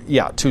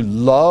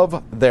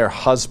love their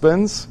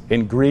husbands.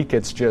 In Greek,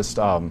 it's just,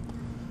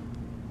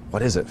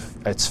 what is it?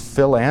 It's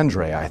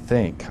philandre, I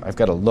think. I've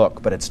got to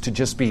look, but it's to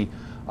just be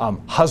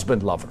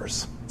husband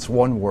lovers. It's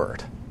one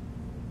word.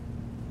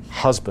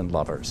 Husband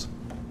lovers.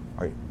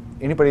 Are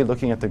anybody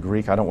looking at the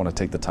Greek? I don't want to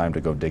take the time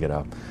to go dig it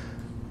up.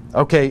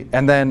 Okay,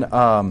 and then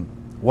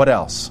what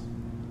else?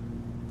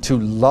 To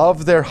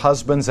love their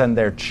husbands and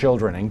their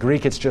children. In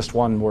Greek, it's just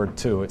one word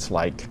too. It's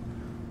like,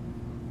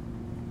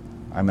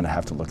 I'm going to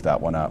have to look that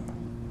one up.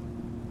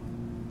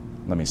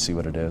 Let me see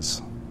what it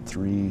is.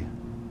 3.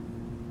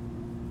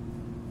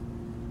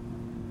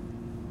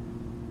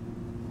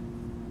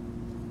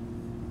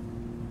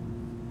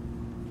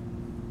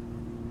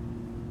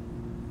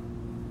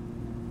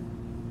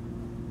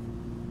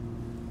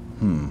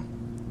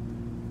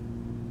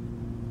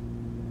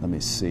 Let me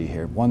see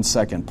here. 1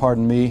 second.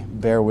 Pardon me.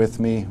 Bear with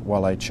me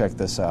while I check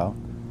this out.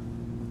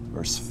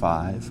 Verse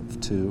 5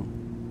 of 2.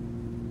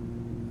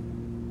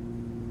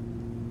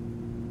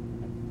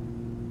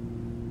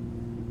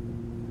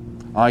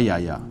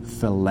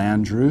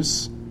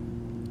 Philandrus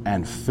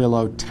and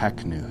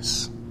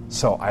philotechnus.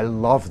 So I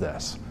love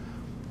this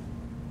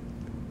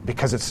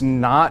because it's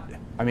not,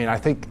 I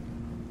think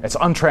it's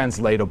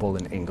untranslatable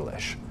in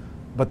English.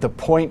 But the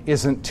point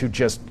isn't to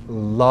just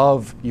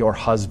love your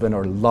husband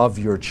or love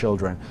your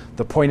children.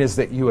 The point is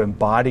that you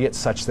embody it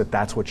such that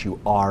that's what you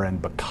are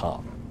and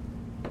become.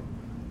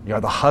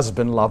 You're the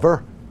husband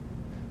lover.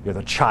 You're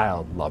the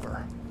child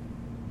lover.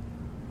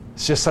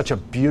 It's just such a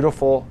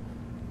beautiful,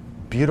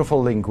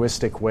 beautiful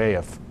linguistic way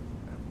of,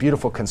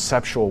 beautiful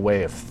conceptual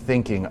way of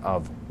thinking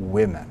of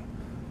women.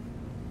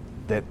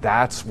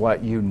 That's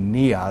what you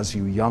nias,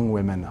 you young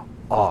women,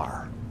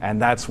 are. And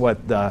that's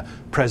what the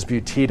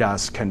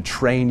presbyteros can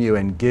train you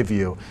and give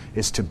you,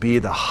 is to be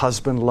the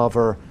husband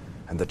lover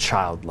and the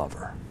child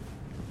lover.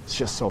 It's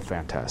just so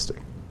fantastic.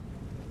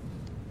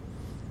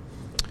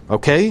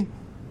 Okay?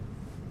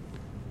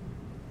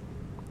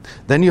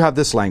 Then you have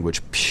this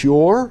language,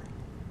 pure,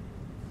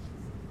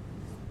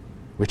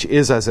 which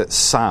is as it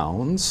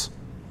sounds,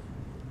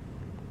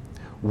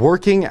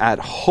 working at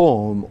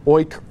home,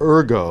 oik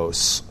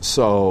ergos,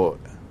 so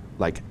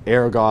like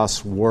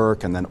ergos,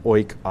 work, and then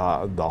oik,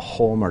 the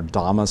home or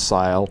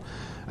domicile.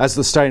 As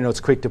the study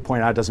note's quick to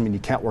point out, it doesn't mean you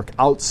can't work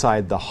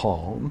outside the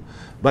home,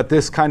 but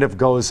this kind of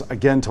goes,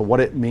 again, to what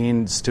it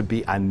means to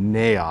be a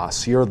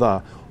neos. You're the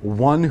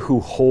one who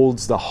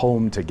holds the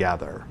home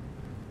together.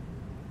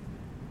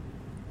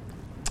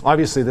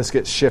 Obviously, this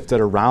gets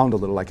shifted around a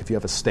little, like if you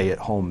have a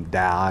stay-at-home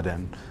dad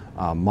and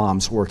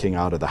mom's working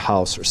out of the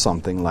house or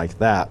something like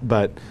that,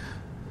 but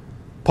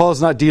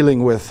Paul's not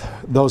dealing with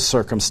those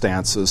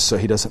circumstances, so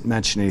he doesn't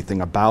mention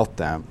anything about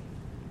them.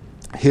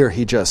 Here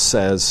he just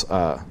says,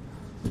 home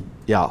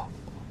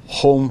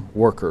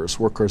workers,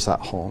 workers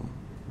at home,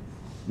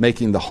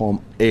 making the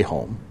home a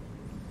home.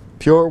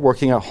 Pure,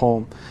 working at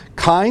home,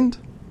 kind,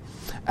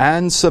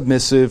 and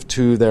submissive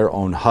to their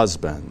own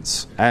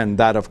husbands. And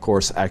that, of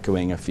course,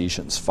 echoing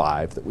Ephesians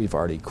 5 that we've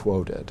already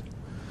quoted.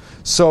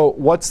 So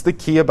what's the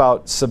key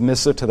about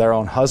submissive to their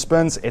own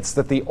husbands? It's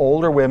that the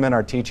older women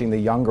are teaching the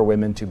younger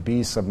women to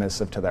be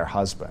submissive to their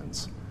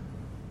husbands.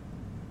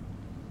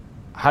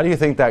 How do you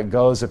think that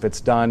goes if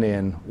it's done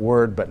in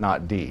word but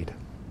not deed?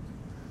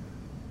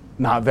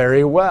 Not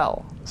very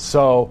well.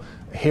 So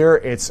here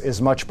it's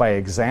as much by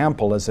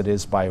example as it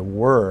is by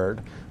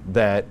word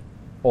that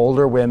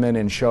older women,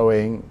 in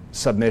showing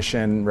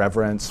submission,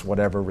 reverence,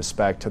 whatever,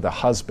 respect to the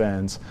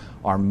husbands,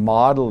 are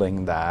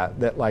modeling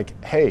that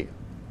like, hey,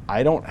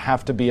 I don't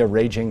have to be a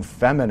raging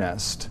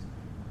feminist.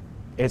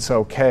 It's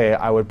okay.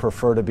 I would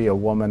prefer to be a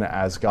woman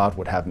as God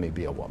would have me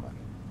be a woman.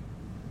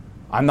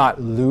 I'm not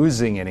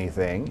losing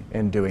anything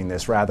in doing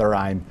this. Rather,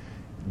 I'm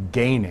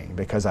gaining,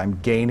 because I'm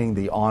gaining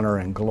the honor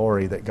and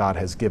glory that God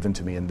has given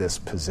to me in this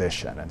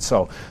position. And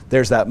so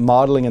there's that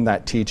modeling and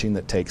that teaching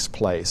that takes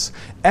place.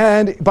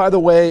 And, by the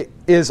way,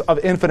 is of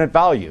infinite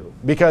value,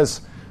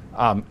 because,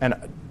 and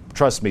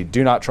trust me,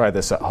 do not try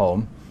this at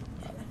home.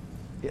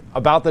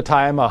 About the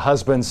time a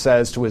husband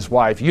says to his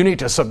wife, "You need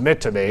to submit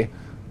to me,"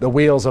 the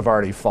wheels have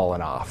already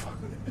fallen off.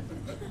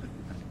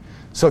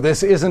 So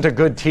this isn't a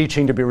good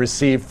teaching to be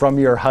received from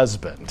your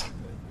husband,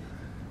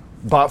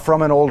 but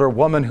from an older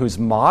woman who's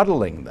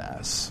modeling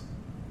this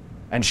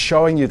and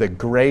showing you the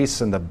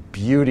grace and the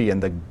beauty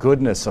and the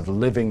goodness of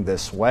living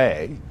this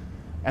way,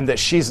 and that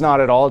she's not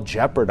at all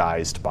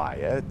jeopardized by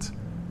it.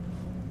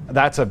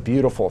 That's a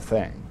beautiful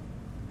thing.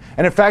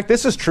 And in fact,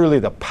 this is truly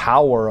the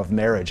power of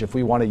marriage, if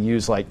we want to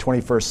use like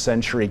 21st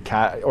century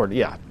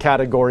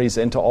categories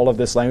into all of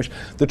this language.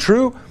 The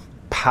true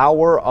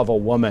power of a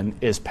woman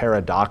is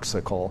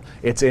paradoxical.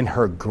 It's in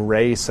her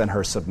grace and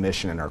her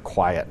submission and her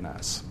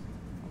quietness.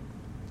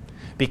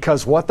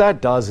 Because what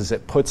that does is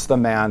it puts the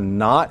man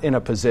not in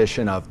a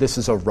position of, this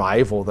is a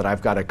rival that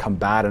I've got to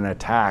combat and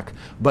attack,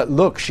 but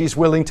look, she's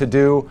willing to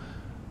do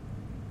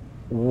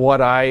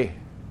what I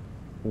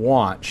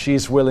want.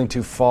 She's willing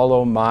to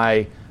follow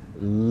my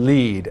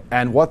lead.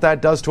 And what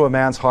that does to a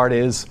man's heart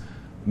is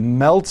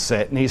melts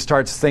it, and he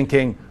starts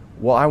thinking,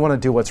 well, I want to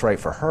do what's right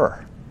for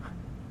her.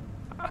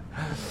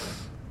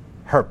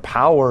 Her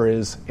power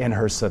is in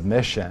her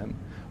submission.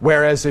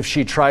 Whereas if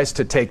she tries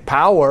to take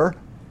power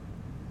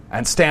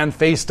and stand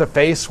face to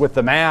face with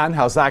the man,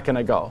 how's that going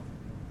to go?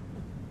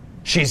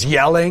 She's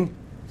yelling.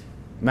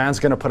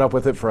 Man's going to put up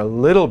with it for a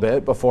little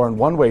bit before, in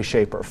one way,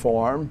 shape, or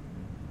form,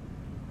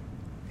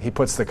 he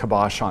puts the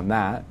kibosh on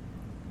that.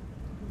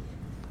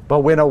 But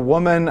when a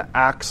woman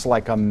acts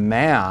like a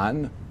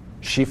man,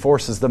 she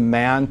forces the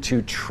man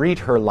to treat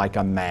her like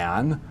a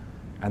man,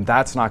 and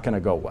that's not going to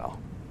go well.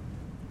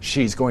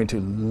 She's going to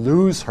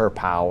lose her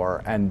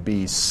power and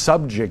be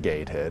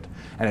subjugated,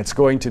 and it's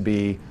going to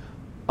be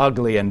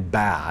ugly and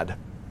bad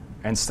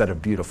instead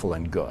of beautiful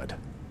and good.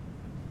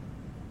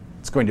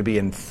 It's going to be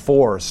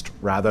enforced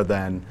rather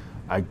than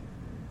a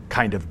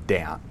kind of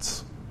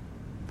dance.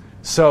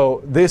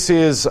 So this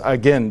is,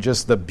 again,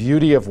 just the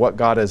beauty of what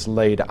God has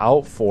laid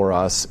out for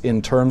us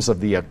in terms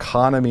of the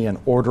economy and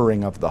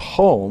ordering of the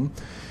home,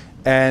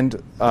 and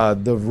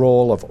the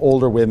role of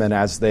older women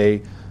as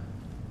they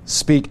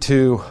speak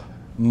to,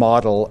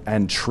 model,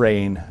 and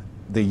train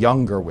the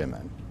younger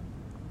women.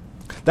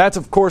 That,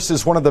 of course,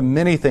 is one of the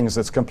many things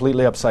that's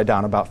completely upside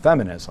down about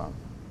feminism.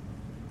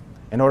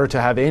 In order to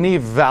have any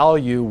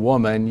value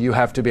woman, you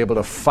have to be able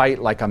to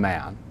fight like a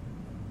man.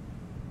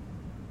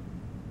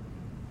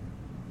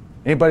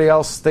 Anybody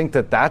else think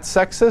that that's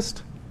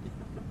sexist?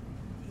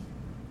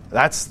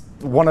 That's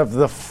one of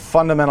the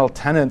fundamental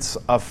tenets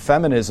of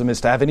feminism,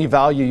 is to have any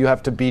value, you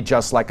have to be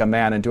just like a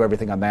man and do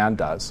everything a man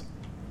does.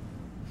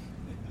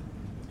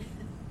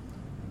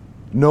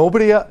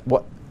 Nobody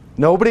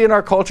in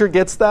our culture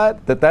gets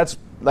that's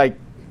like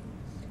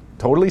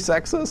totally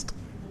sexist.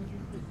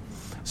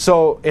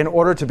 So in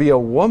order to be a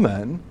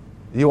woman,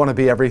 you want to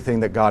be everything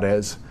that God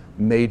has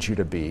made you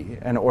to be.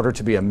 In order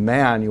to be a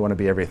man, you want to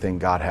be everything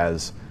God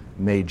has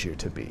made you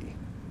to be.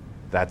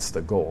 That's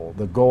the goal.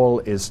 The goal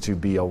is to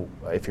be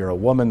if you're a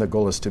woman, the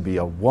goal is to be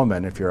a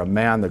woman. If you're a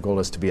man, the goal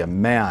is to be a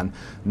man,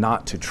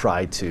 not to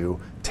try to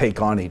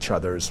take on each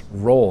other's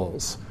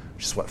roles,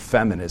 which is what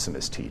feminism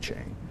is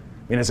teaching.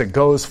 I mean, as it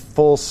goes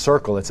full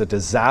circle, it's a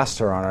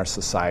disaster on our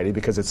society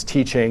because it's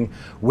teaching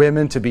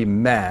women to be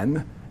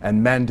men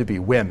and men to be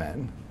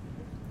women.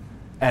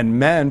 And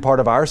men, part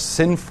of our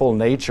sinful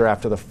nature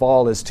after the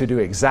fall is to do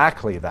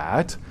exactly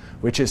that,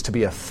 which is to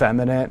be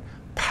effeminate,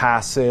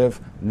 passive,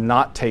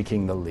 not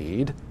taking the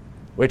lead,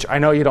 which I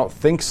know you don't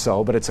think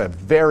so, but it's a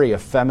very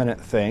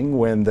effeminate thing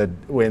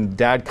when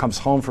dad comes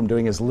home from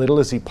doing as little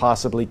as he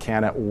possibly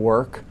can at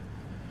work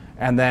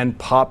and then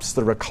pops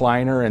the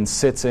recliner and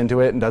sits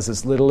into it and does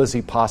as little as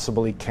he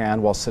possibly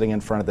can while sitting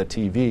in front of the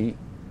TV.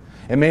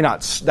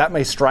 That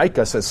may strike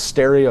us as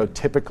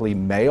stereotypically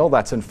male.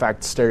 That's in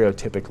fact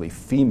stereotypically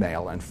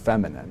female and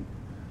feminine.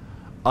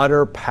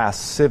 Utter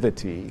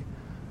passivity,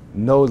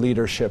 no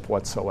leadership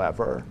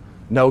whatsoever,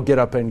 no get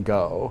up and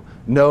go,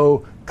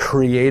 no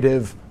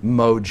creative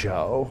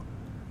mojo,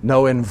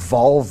 no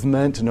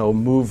involvement, no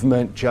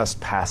movement, just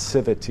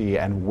passivity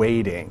and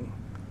waiting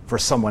for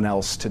someone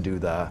else to do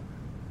the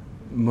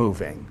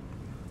moving,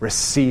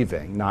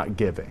 receiving, not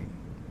giving.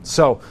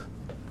 So,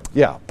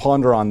 yeah,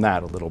 ponder on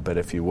that a little bit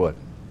if you would.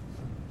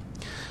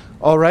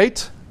 All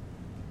right,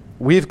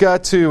 we've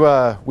got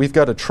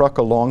to truck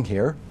along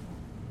here.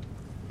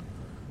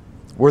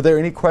 Were there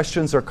any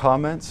questions or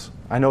comments?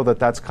 I know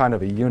that's kind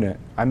of a unit.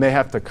 I may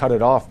have to cut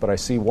it off, but I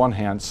see one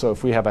hand, so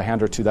if we have a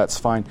hand or two, that's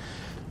fine.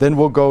 Then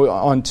we'll go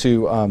on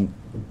to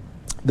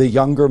the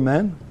younger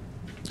men.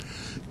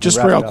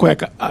 Just real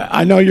quick,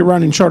 I know you're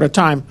running short of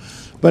time,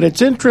 but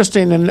it's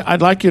interesting, and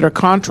I'd like you to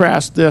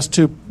contrast this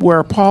to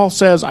where Paul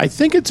says, I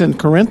think it's in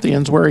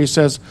Corinthians, where he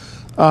says,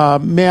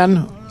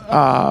 men,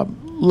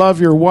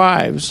 love your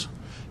wives,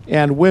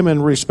 and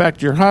women,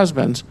 respect your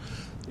husbands.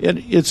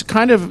 It's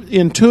kind of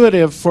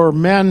intuitive for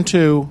men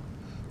to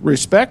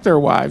respect their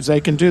wives. They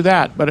can do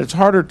that, but it's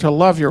harder to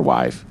love your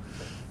wife.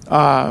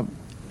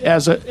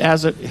 As it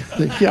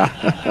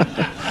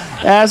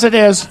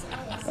is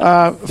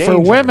for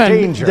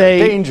women.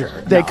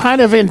 They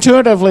kind of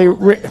intuitively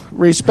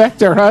respect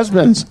their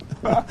husbands,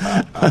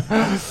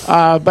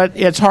 but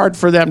it's hard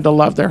for them to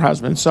love their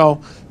husbands.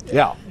 So,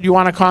 yeah, you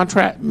want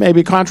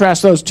to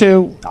contrast those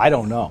two? I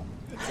don't know.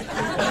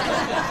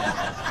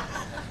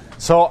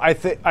 So I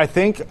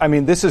think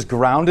this is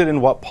grounded in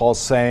what Paul's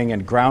saying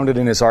and grounded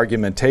in his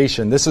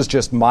argumentation. This is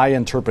just my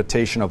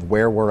interpretation of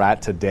where we're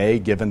at today,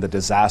 given the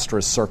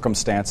disastrous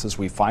circumstances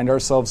we find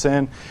ourselves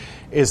in,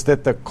 is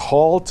that the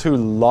call to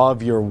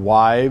love your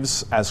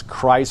wives as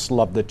Christ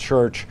loved the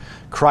church,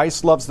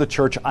 Christ loves the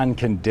church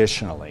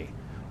unconditionally.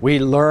 We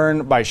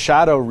learn by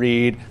shadow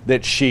read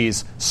that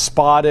she's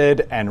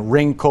spotted and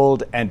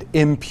wrinkled and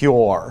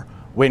impure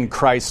when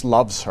Christ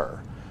loves her.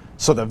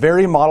 So the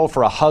very model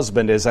for a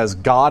husband is, as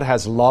God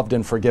has loved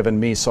and forgiven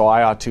me, so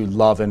I ought to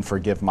love and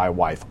forgive my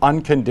wife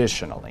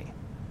unconditionally,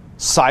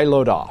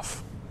 siloed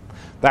off.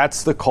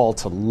 That's the call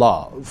to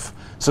love.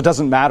 So it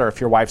doesn't matter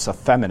if your wife's a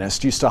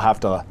feminist, you still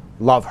have to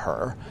love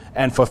her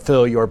and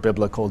fulfill your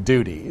biblical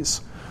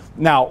duties.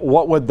 Now,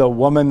 what would the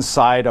woman's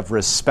side of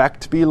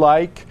respect be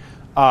like?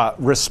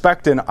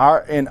 Respect in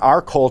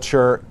our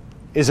culture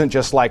isn't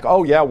just like,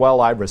 oh yeah,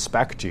 well, I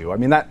respect you.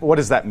 What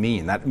does that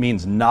mean? That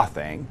means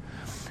nothing.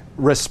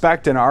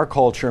 Respect in our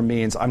culture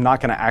means I'm not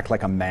going to act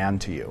like a man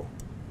to you.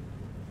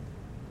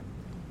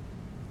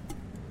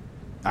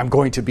 I'm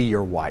going to be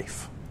your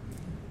wife,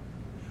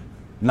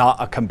 not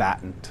a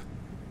combatant,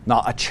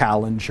 not a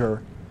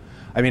challenger.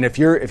 If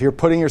you're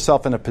putting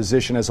yourself in a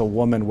position as a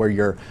woman where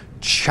you're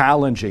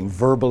challenging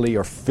verbally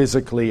or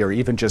physically or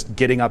even just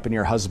getting up in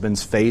your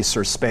husband's face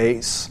or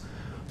space,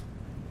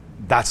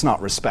 that's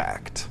not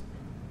respect.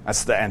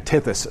 That's the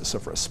antithesis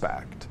of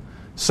respect.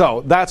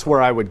 So that's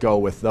where I would go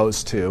with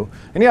those two.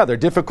 And yeah, they're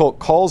difficult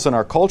calls in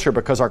our culture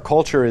because our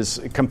culture is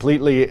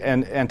completely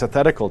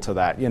antithetical to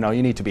that. You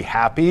need to be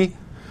happy.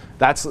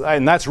 That's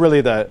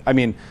really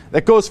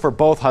that goes for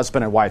both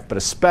husband and wife, but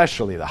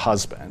especially the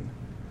husband.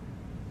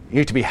 You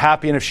need to be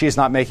happy, and if she's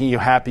not making you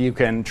happy, you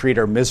can treat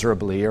her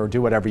miserably or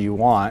do whatever you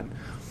want.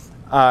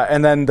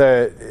 And then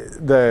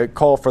the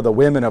call for the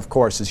women, of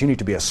course, is you need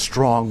to be a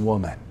strong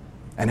woman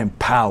and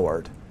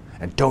empowered,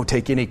 and don't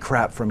take any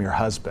crap from your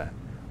husband,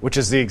 which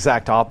is the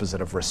exact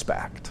opposite of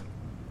respect.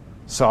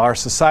 So our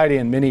society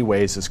in many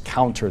ways is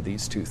counter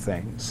these two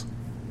things.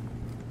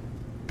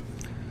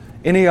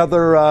 Any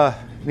other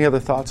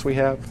thoughts we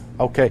have?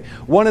 Okay.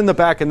 One in the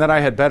back, and then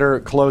I had better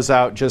close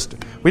out.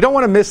 We don't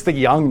want to miss the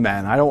young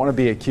men. I don't want to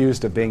be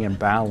accused of being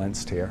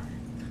imbalanced here.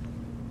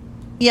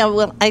 Yeah,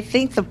 well, I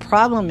think the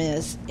problem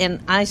is,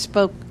 and I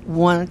spoke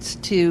once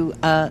to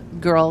a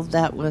girl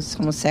that was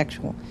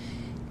homosexual,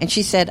 and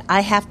she said,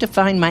 I have to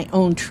find my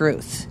own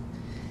truth.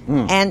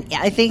 And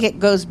I think it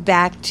goes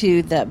back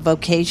to the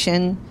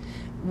vocation,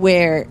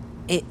 where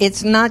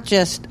it's not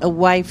just a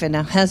wife and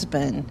a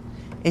husband.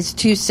 It's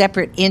two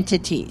separate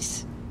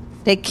entities.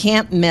 They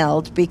can't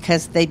meld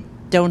because they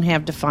don't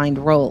have defined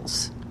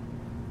roles.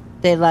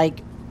 They're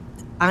like,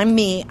 I'm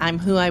me, I'm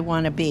who I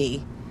want to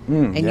be.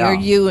 And you're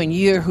you, and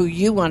you're who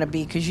you want to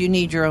be because you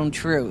need your own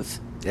truth.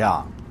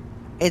 Yeah.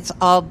 It's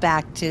all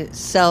back to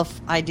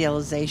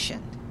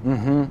self-idealization.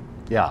 Mm-hmm.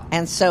 Yeah.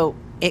 And so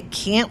it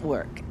can't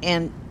work.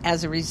 And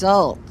as a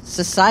result,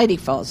 society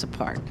falls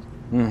apart.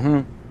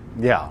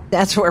 Mm-hmm. Yeah.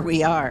 That's where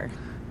we are.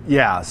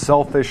 Yeah,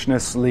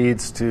 selfishness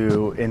leads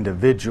to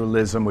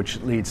individualism, which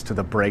leads to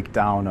the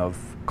breakdown of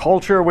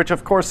culture, which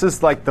of course is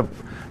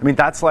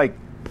that's like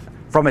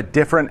from a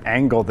different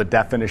angle, the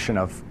definition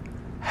of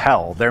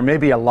hell. There may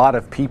be a lot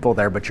of people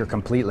there, but you're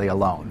completely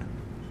alone.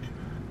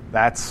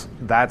 That's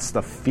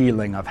the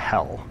feeling of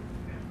hell.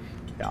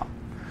 Yeah.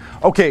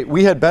 Okay,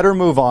 we had better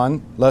move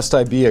on, lest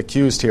I be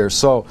accused here.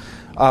 So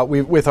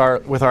with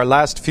our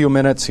last few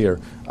minutes here,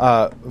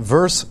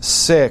 verse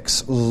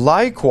 6,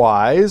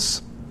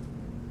 likewise,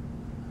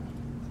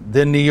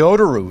 the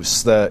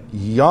neoterus, the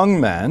young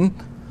men,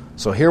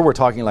 so here we're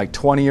talking like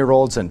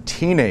 20-year-olds and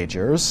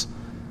teenagers,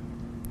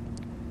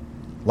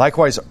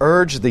 likewise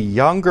urge the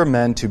younger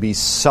men to be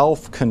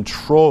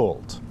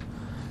self-controlled.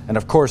 And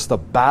of course, the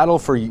battle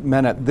for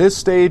men at this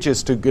stage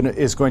is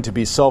going to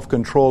be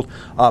self-controlled,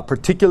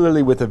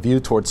 particularly with a view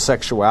towards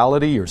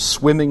sexuality. You're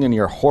swimming in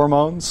your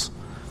hormones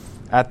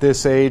at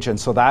this age, and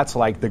so that's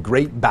like the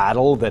great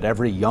battle that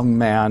every young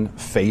man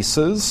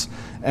faces.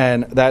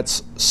 And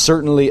that's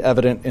certainly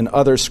evident in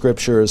other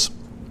scriptures.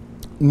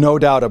 No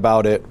doubt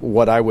about it,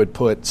 what I would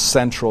put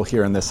central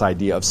here in this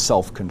idea of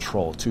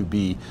self-control, to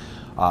be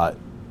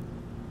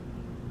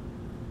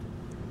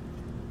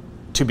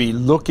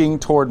looking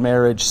toward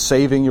marriage,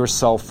 saving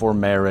yourself for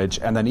marriage,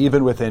 and then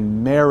even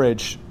within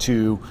marriage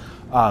to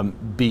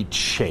be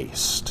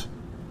chaste,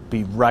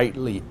 be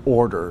rightly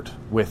ordered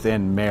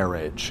within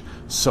marriage,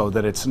 so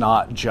that it's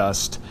not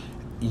just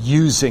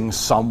using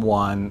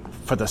someone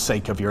for the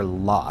sake of your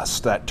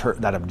lust that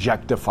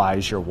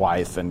objectifies your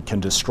wife and can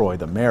destroy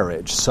the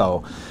marriage.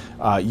 So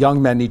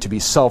young men need to be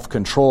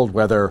self-controlled,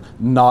 whether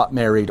not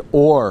married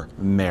or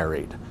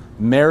married.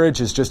 Marriage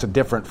is just a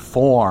different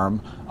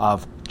form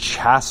of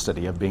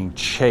chastity, of being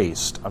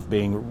chaste, of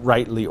being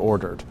rightly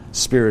ordered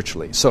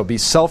spiritually. So be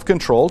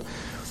self-controlled.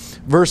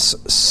 Verse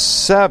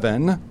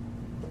 7,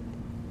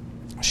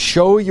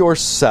 show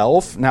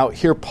yourself. Now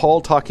here Paul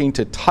talking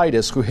to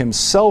Titus, who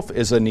himself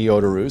is a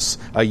neoterus,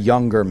 a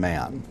younger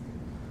man.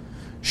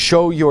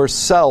 Show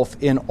yourself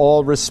in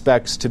all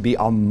respects to be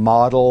a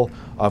model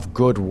of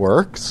good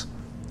works.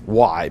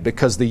 Why?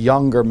 Because the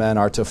younger men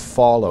are to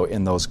follow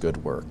in those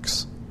good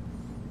works.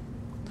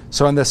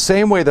 So in the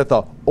same way that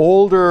the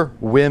older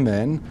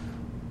women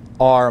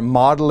are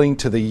modeling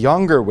to the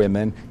younger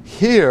women,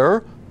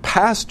 here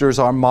pastors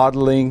are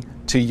modeling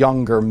to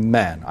younger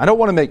men. I don't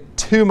want to make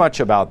too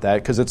much about that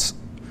because it's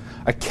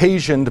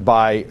occasioned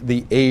by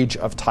the age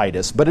of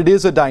Titus, but it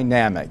is a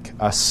dynamic,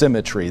 a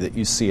symmetry that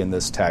you see in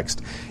this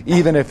text,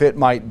 even if it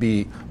might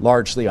be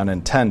largely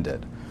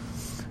unintended.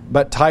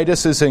 But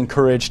Titus is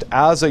encouraged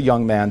as a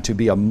young man to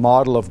be a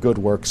model of good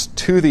works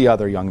to the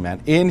other young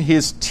men, in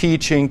his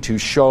teaching to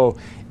show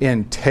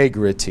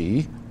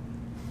integrity,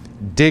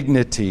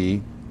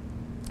 dignity,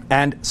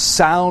 and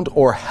sound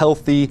or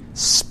healthy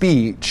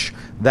speech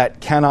that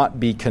cannot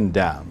be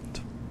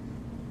condemned,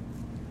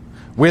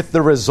 with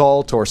the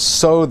result, or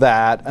so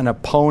that an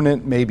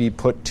opponent may be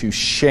put to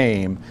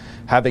shame,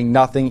 having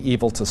nothing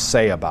evil to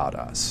say about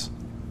us.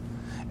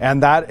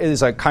 And that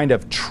is a kind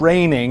of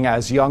training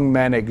as young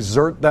men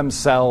exert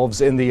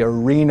themselves in the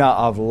arena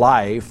of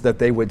life, that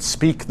they would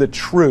speak the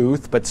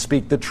truth, but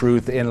speak the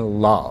truth in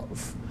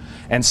love.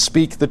 And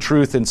speak the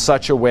truth in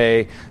such a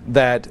way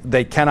that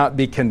they cannot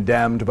be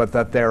condemned, but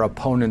that their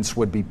opponents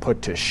would be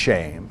put to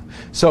shame.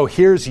 So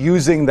here's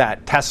using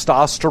that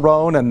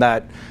testosterone and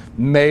that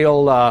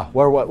male,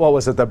 what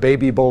was it, the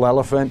baby bull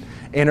elephant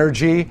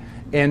energy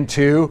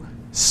into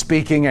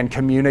speaking and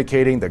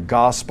communicating the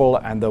gospel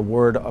and the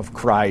word of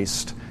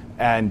Christ,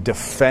 and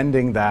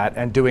defending that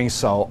and doing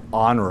so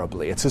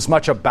honorably. It's as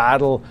much a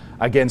battle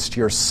against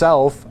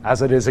yourself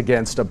as it is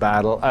against a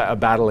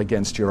battle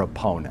against your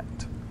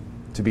opponent,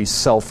 to be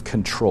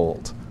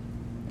self-controlled.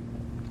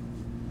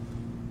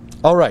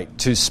 All right,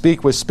 to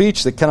speak with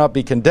speech that cannot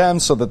be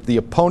condemned, so that the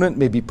opponent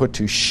may be put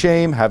to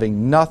shame,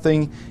 having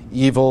nothing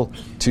evil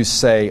to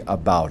say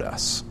about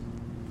us.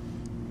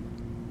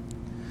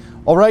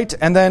 All right,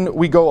 and then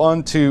we go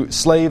on to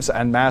slaves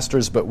and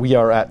masters, but we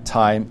are at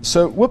time.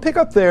 So we'll pick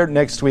up there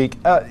next week.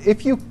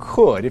 If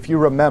you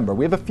remember,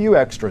 we have a few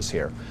extras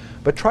here,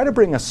 but try to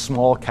bring a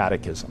small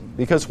catechism,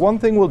 because one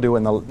thing we'll do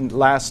in the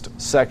last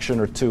section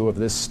or two of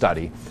this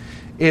study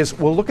is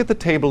we'll look at the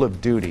table of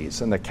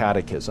duties in the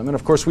catechism. And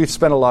of course, we've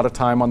spent a lot of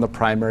time on the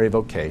primary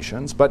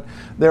vocations, but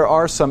there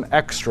are some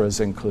extras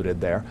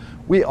included there.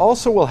 We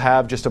also will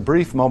have just a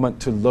brief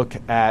moment to look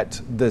at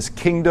this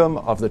kingdom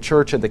of the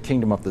church and the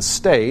kingdom of the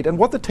state and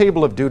what the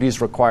table of duties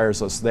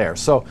requires us there.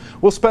 So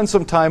we'll spend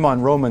some time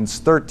on Romans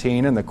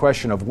 13 and the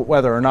question of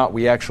whether or not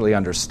we actually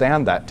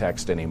understand that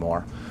text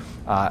anymore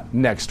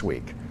next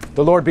week.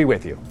 The Lord be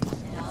with you.